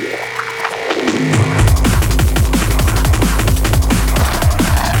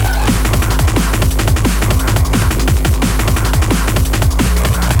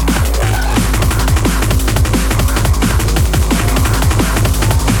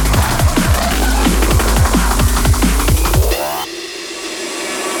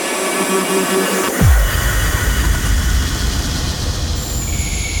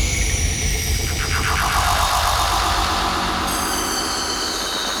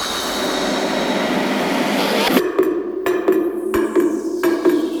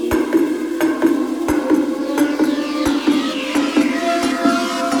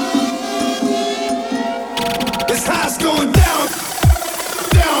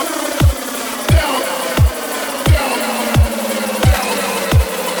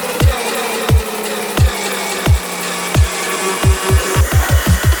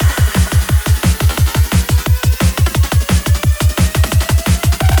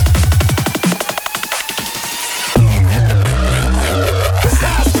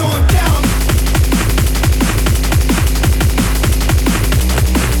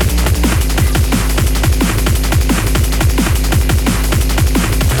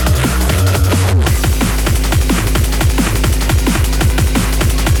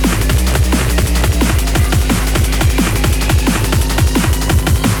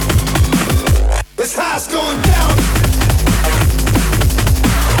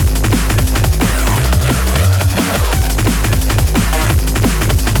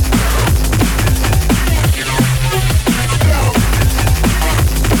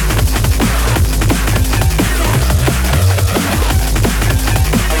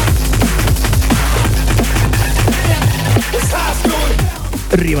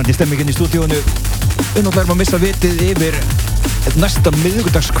 rífandi stemmingin í stúdíónu. Við náttúrulega erum að missa vitið yfir næsta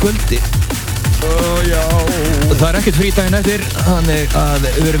miðvikudagskvöldi. Já. Það er ekkert frí daginn eftir, þannig að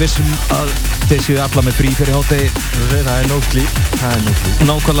við erum vissum að þeir séu alla með frí fyrir hádegi. Það er nóg slíp.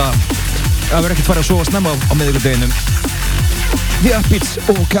 Nákvæmlega. Það verður ekkert farið að sofa snemma á miðvikudeginum. The Upbeats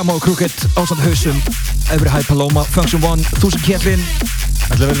og Camo Crooked ásamt hausum, Every High Paloma, Function One, 1000 Kjellin.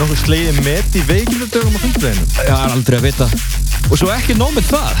 Það verður nokkuð slegið met í veikindadögum á fimmtudaginu. Já, það er aldrei að vita. Og svo ekki nóg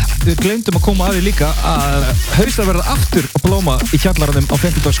með það. Við glemdum að koma að því líka að hausar verða aftur á Paloma í kjallaranum á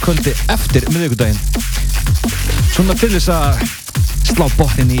 50-dagskvöldi eftir miðvikudaginn. Svona til þess að slá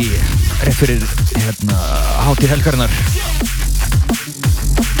botnin í rétt fyrir hátíð helgarinnar.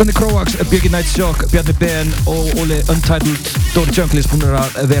 Danny Kroax, Björki Night Shock, Bjarni Ben og Óli Untitled, Dóri Junglis búinir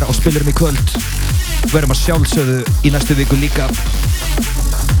að vera á spilurum í kvöld. Verðum að sjálfsögðu í næstu viku líka.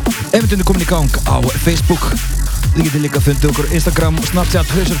 Eventinu komin í gang á Facebook. Þið getið líka fundið okkur Instagram,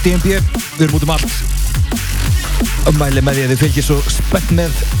 Snapchat, Hausar DNB. Við erum út um allt. Mæli með því að þið fylgir svo spennt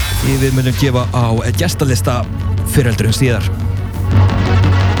með því við munum gefa á gestalista fyrir heldur en síðar.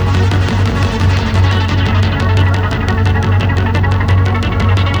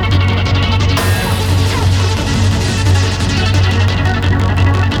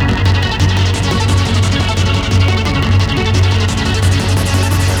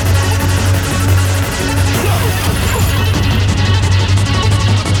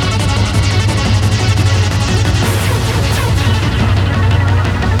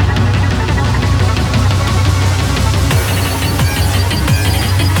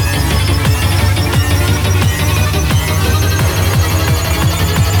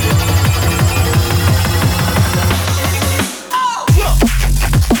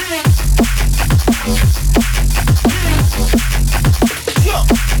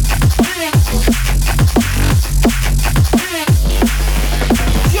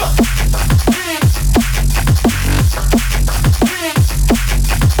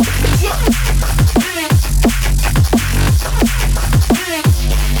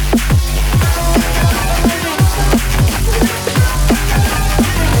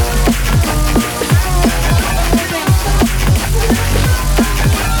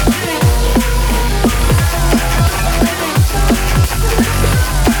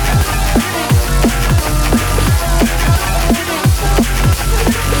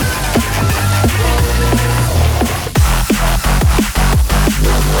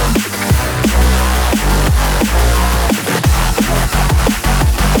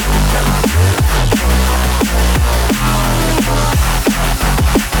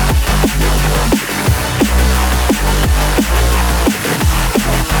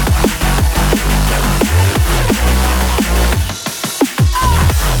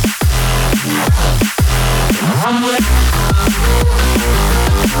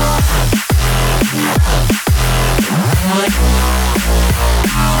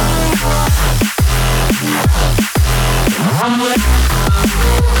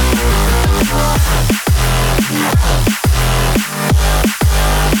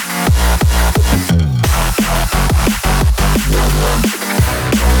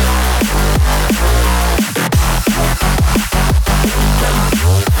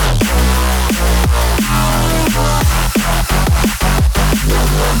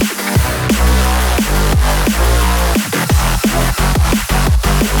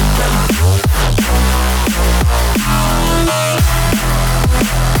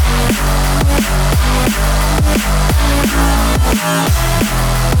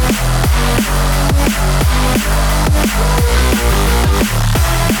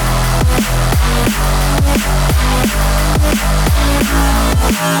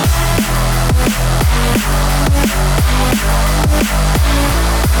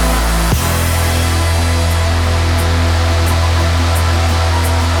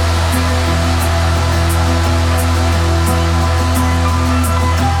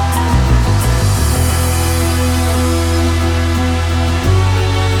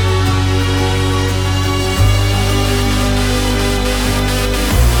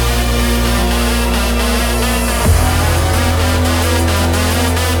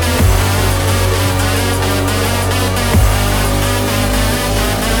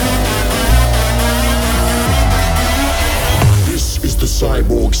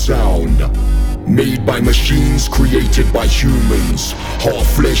 cyborg sound. Made by machines, created by humans.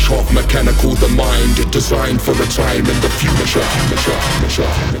 Half flesh, half mechanical, the mind designed for the time and the future.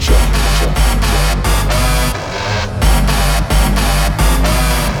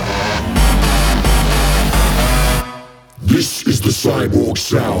 This is the cyborg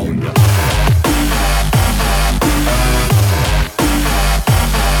sound.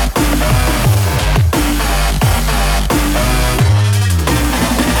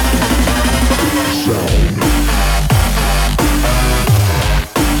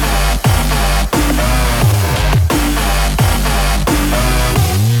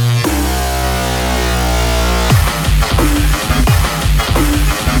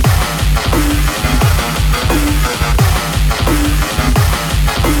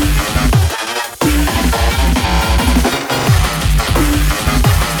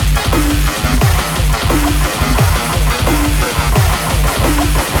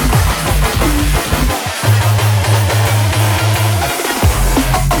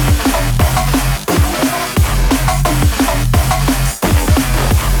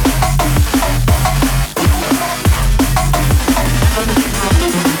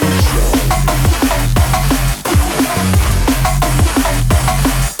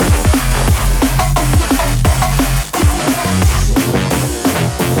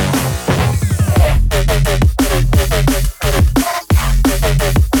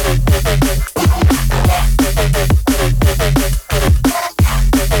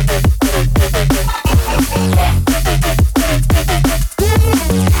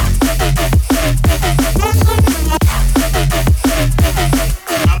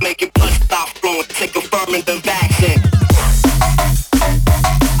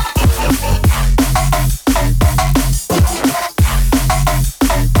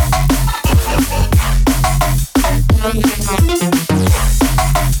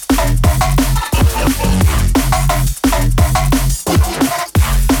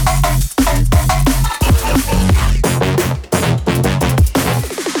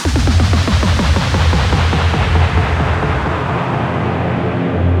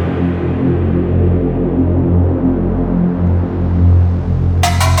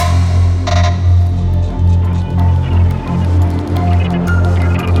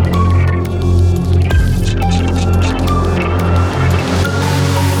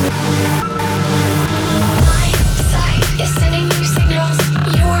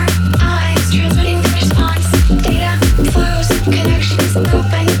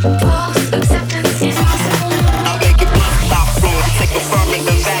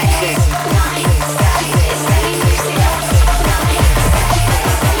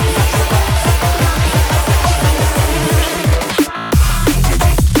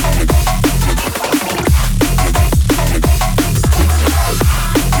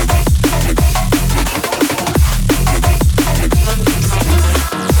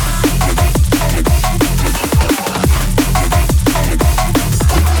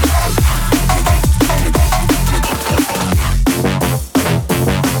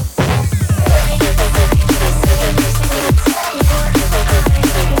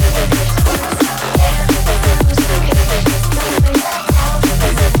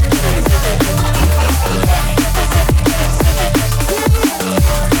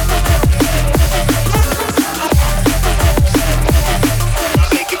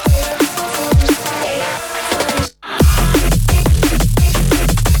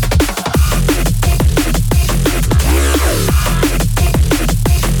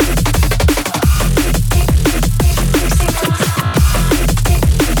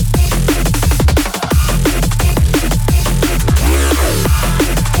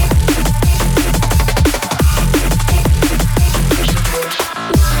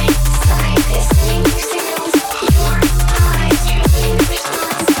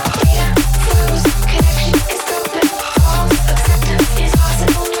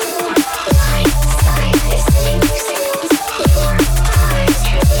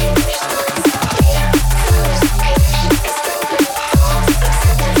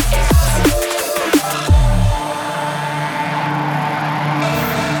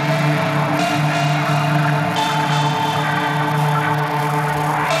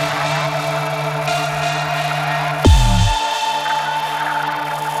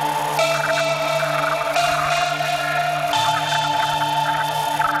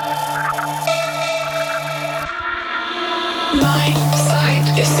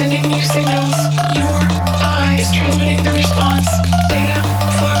 is sending you signals. Your eye is transmitting the response. Data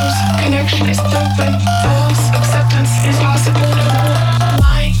flows. Connection is open. False acceptance is possible no more.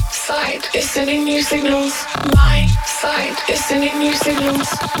 My side is sending you signals. My side is sending you signals.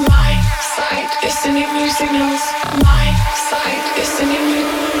 My side is sending you signals. My side is sending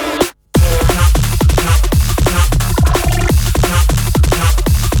you.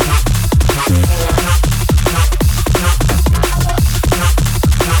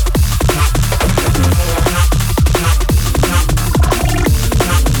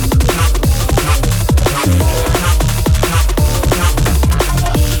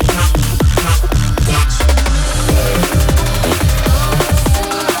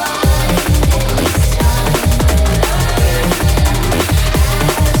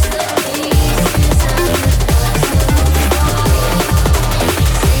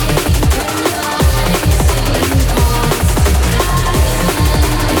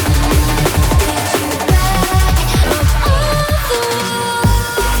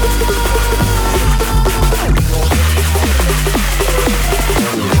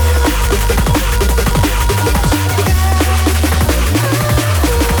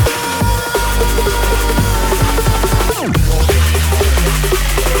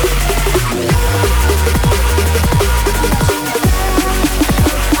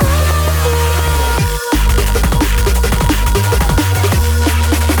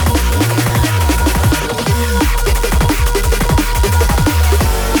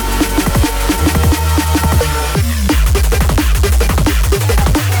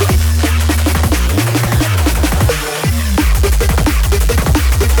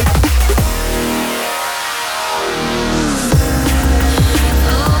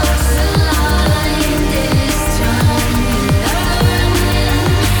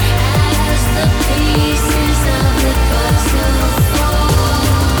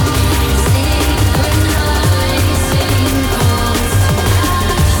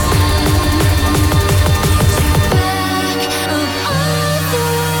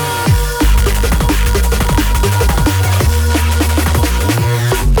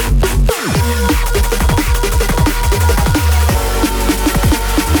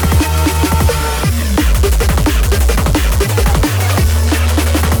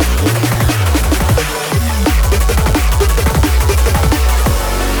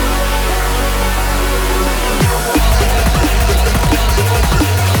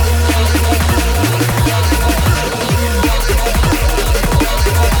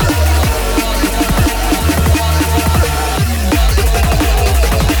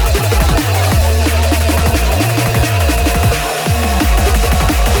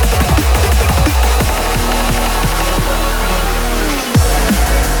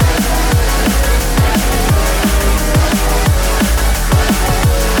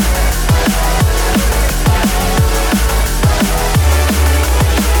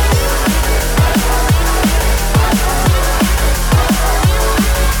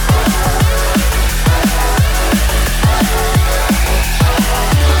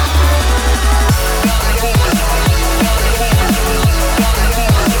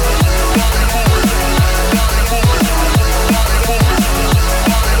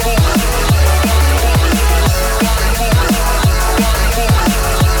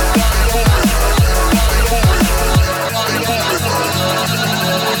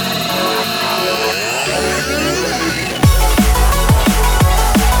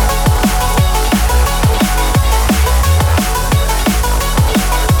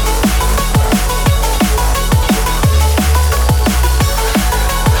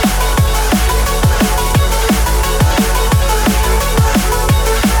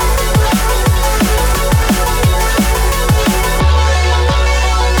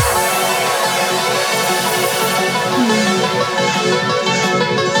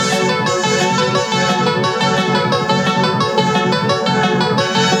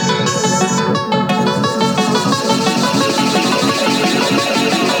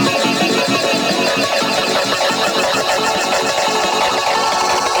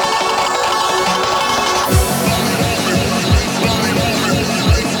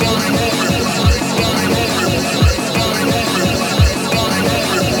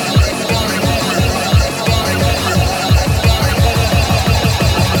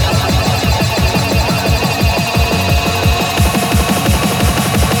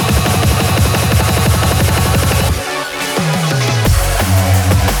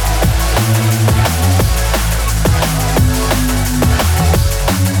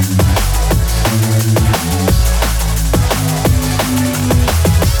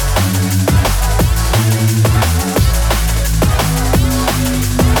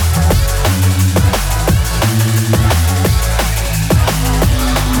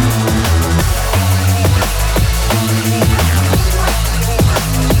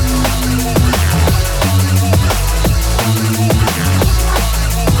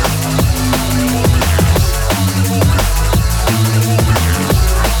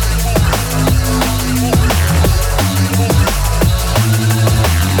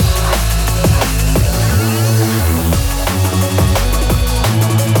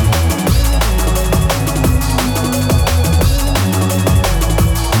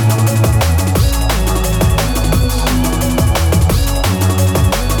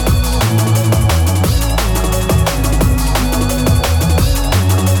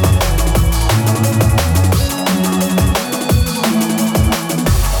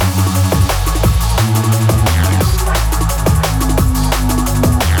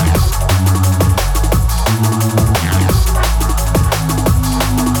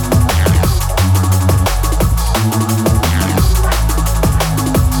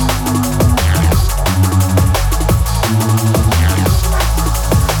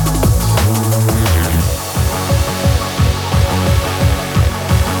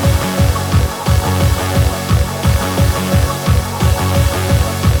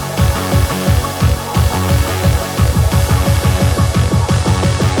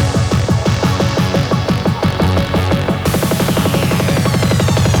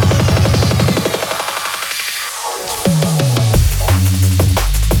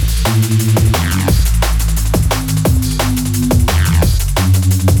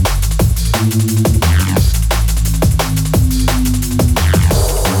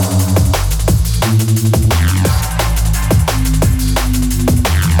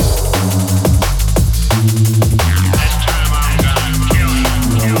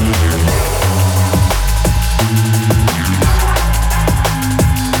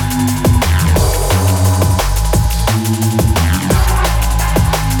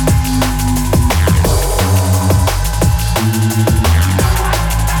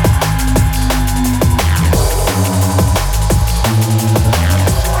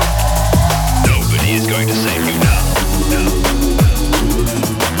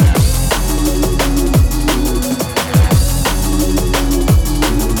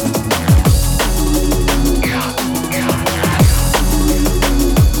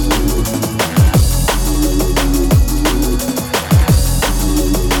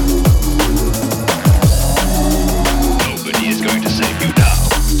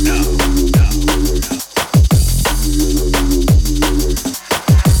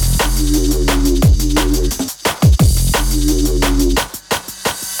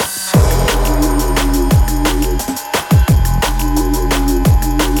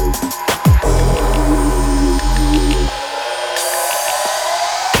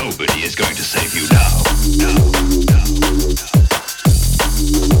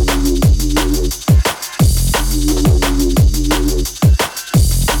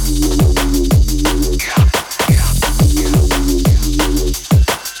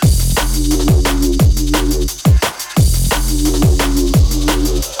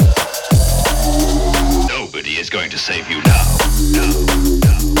 save you now.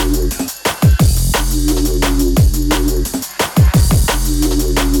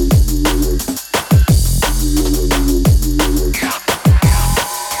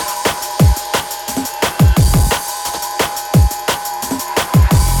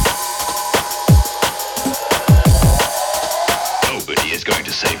 Nobody is going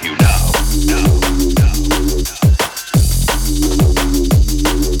to save you now.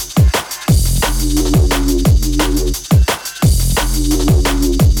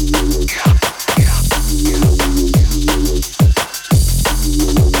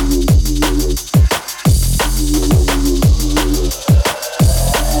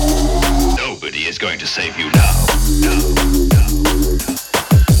 Nobody is going to save you now.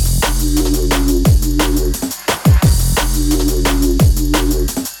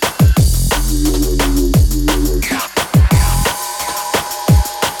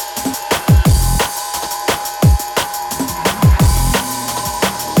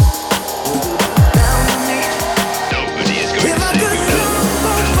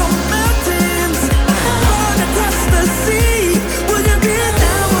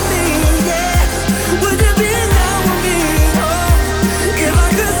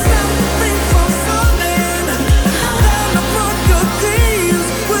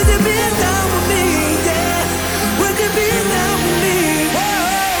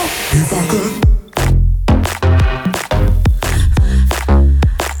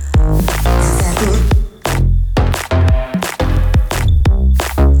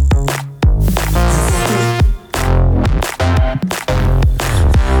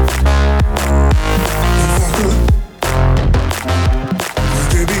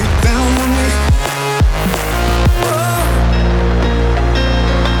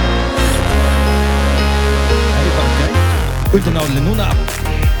 Undanálinu núna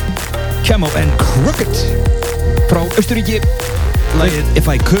Camo and Crooked frá Austurríki lagið If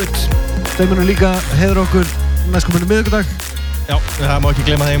I Could. Þeir munu líka heiður okkur næstkomandi miðvikudag. Já, það má ekki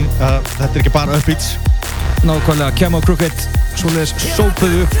gleyma þeim að þetta er ekki bara upbeats. Nákvæmlega, Camo and Crooked svoleiðis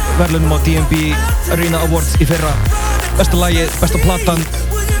sópuðu upp verðlaunum á DMB Arena Awards í fyrra. Besta lagið, besta platan,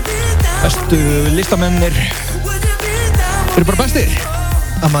 bestu listamennir. Þeir eru bara bestir.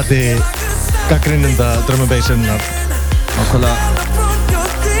 Að mati gagnrýnenda drum and bass-innar. Nákvæmlega.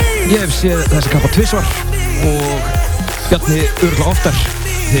 Ég hef séð þessi kappa tvisvar og Bjarni örugglega oftar.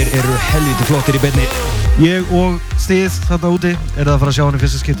 Þeir eru helviti flottir í beinni. Ég og Stíð þarna úti er það að fara að sjá hann í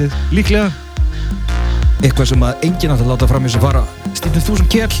fyrsta skiptið. Líklega. Eitthvað sem að enginn átt að láta fram í sig fara. Stíðnum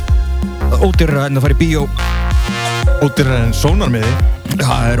 1000 kall. Ódýrara en að fara í bíó. Ódýrara en sónarmiði.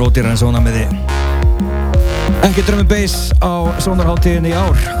 Það er ódýrara en sónarmiði. Ekki drum and bass á sónarháttíðinni í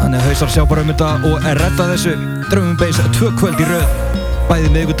ár. Þannig að hausar sjá bara þetta og redda þessu. Drum and bass 2 kvöld í röð. Bæði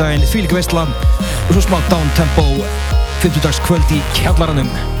miðvikudaginn, þvílík veisla og svo smá downtempo 50-dags kvöld í kjallaranum.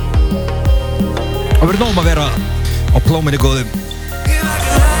 Það verður nóg að vera á plóminni góðum.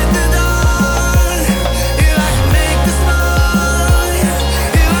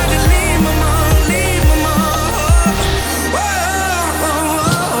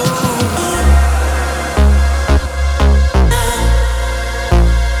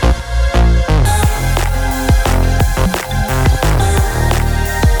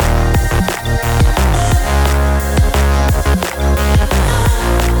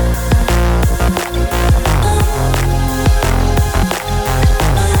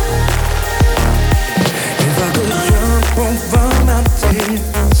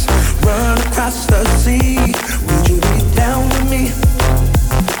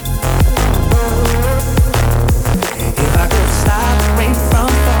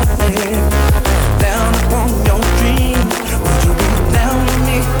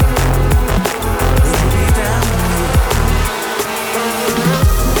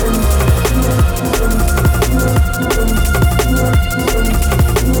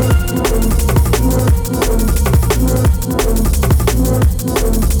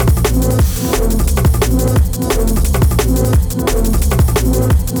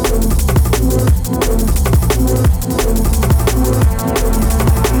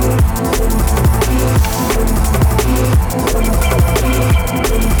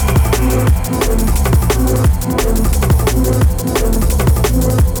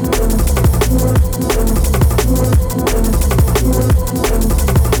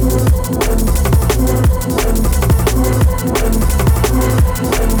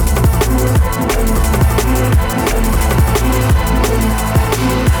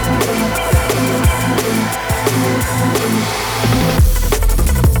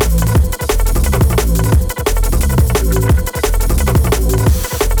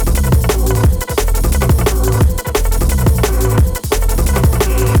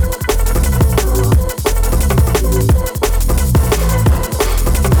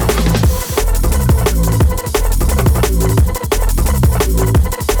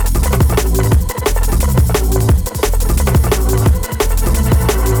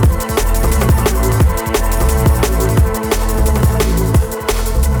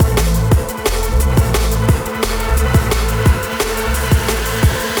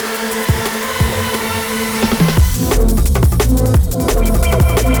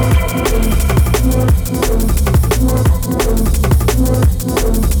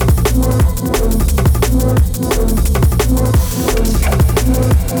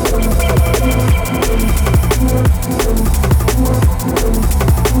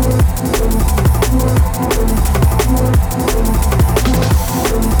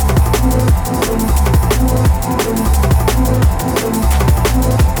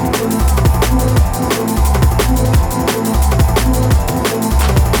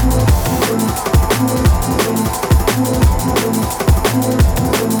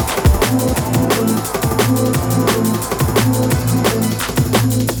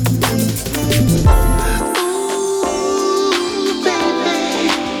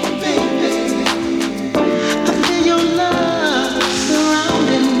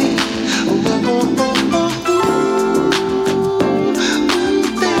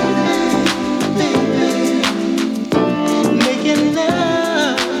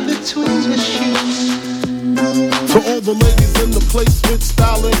 place with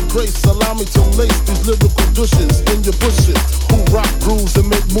style and grace. Allow me to lace these lyrical douches in your bushes. Who rock grooves and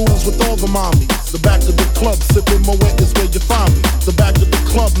make moves with all the mommies. The back of the club, sipping Moet is where you find me. The back of the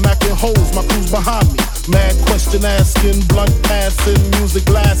club, macking hoes, my crew's behind me. Mad question asking, blunt passing, music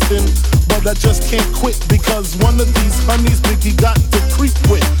lasting. But I just can't quit because one of these honeys Biggie got to creep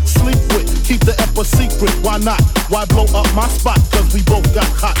with, sleep with, keep the ep a secret. Why not? Why blow up my spot? Cause we both got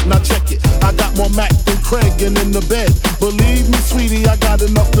hot. Now check it. I got more Mac than Craig and in the bed. Believe me, sweetie, I got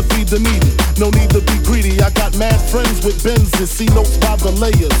enough to feed the needy. No need to be greedy. I got mad friends with Benzes, see notes by the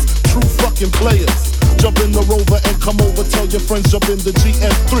layers. True fucking players. Jump in the Rover and come over. Tell your friends jump in the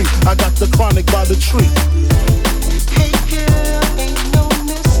GS3. I got the chronic by the tree. Hey girl, ain't no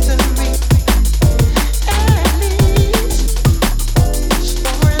mystery. At least, as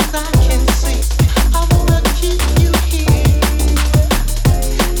far as I can see, I wanna keep you here,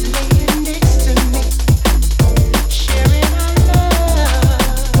 laying next to me, sharing our love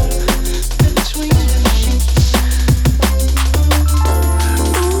between the sheets.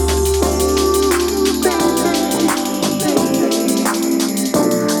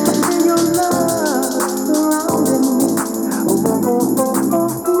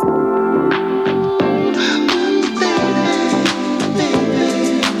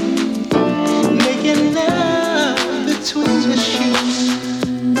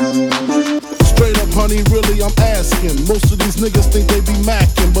 Honey, really, I'm asking. Most of these niggas think they be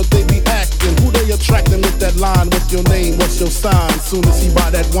macking, but they be acting. Who they attracting with that line? What's your name? What's your sign? Soon as he buy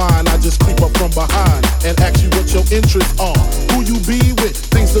that wine, I just creep up from behind and ask you what your interests are. Who you be with?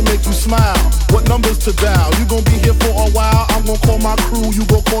 Things to make you smile. What numbers to dial? You gon' be here for a while. I'm gon' call my crew. You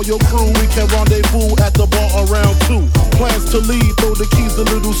gon' call your crew. We can rendezvous at the bar around 2. Plans to leave. Throw the keys to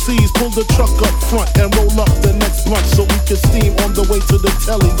Little C's. Pull the truck up front and roll up the next blunt so we can steam on the way to the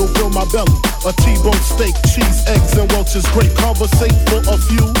telly. Go fill my belly. A T-bone steak, cheese, eggs, and Welch's grape. Conversate for a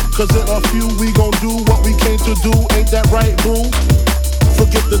few, cause in a few we gon' do what we came to do. Ain't that right, boo?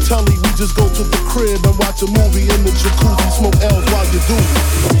 Forget the telly, we just go to the crib and watch a movie in the jacuzzi. Smoke L's while you do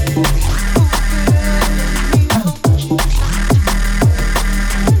it.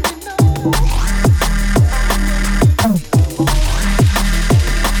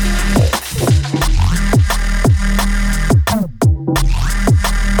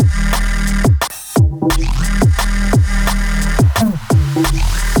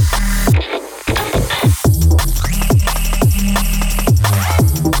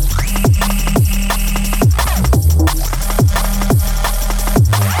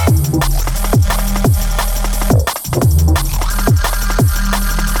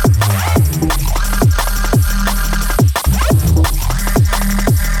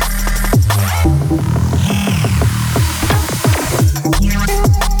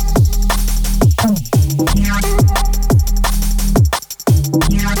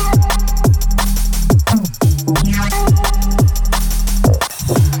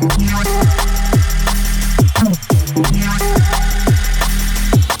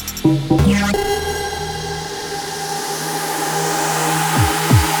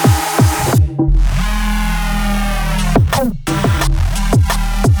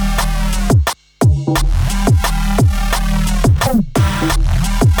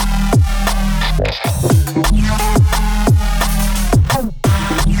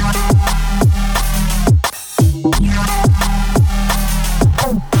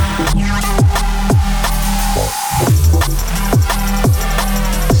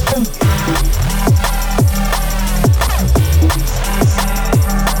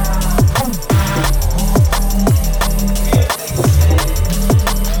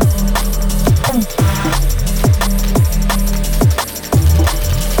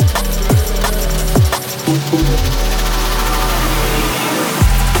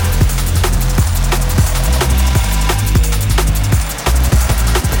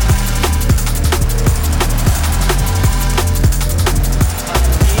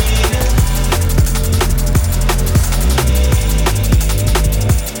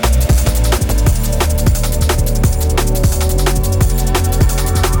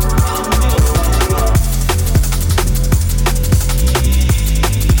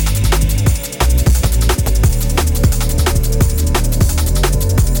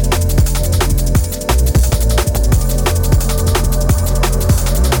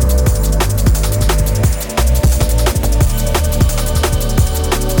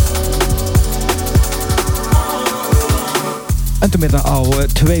 Endum hérna á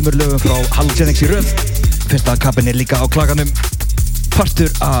tveimur lögum frá Halogenics í röð. Fyrsta kappinn er líka á klaganum.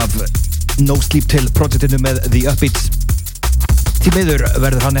 Partur af No Sleep Till projektinu með The Upbeats. Því miður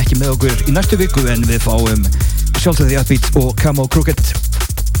verður hann ekki með okkur í næstu viku en við fáum sjálfsögði Upbeat og Camo Crooked.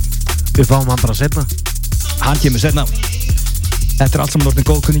 Við fáum hann bara setna. Hann kemur setna. Þetta allt saman orðin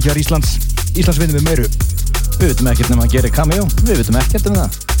góðkunningjar Íslandsvinnum við meiru. Við vitum ekkert nema að gera cameo. Við vitum ekkert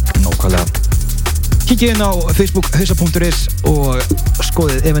það. Nákvæmlega. Kíkið inn á Facebook hausa.is og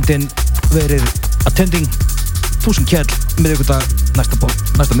skoðið eventin, verið attending 1000 kjell miðvikudag næsta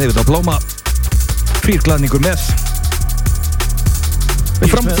miðvikudag Blóma, frýrglaðningur með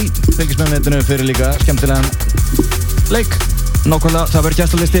fram því. Fylgist með netinu fyrir líka skemmtilegan leik. Nákvæmlega, það verður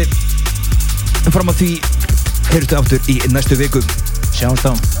gæstalisti fram að því heyrstu aftur í næstu viku. Sjáumst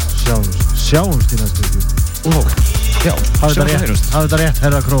á. Sjáumst í næstu viku. Já, hafðu þetta rétt,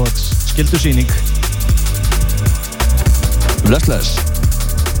 herra Króats. Skildu sýning. Bless.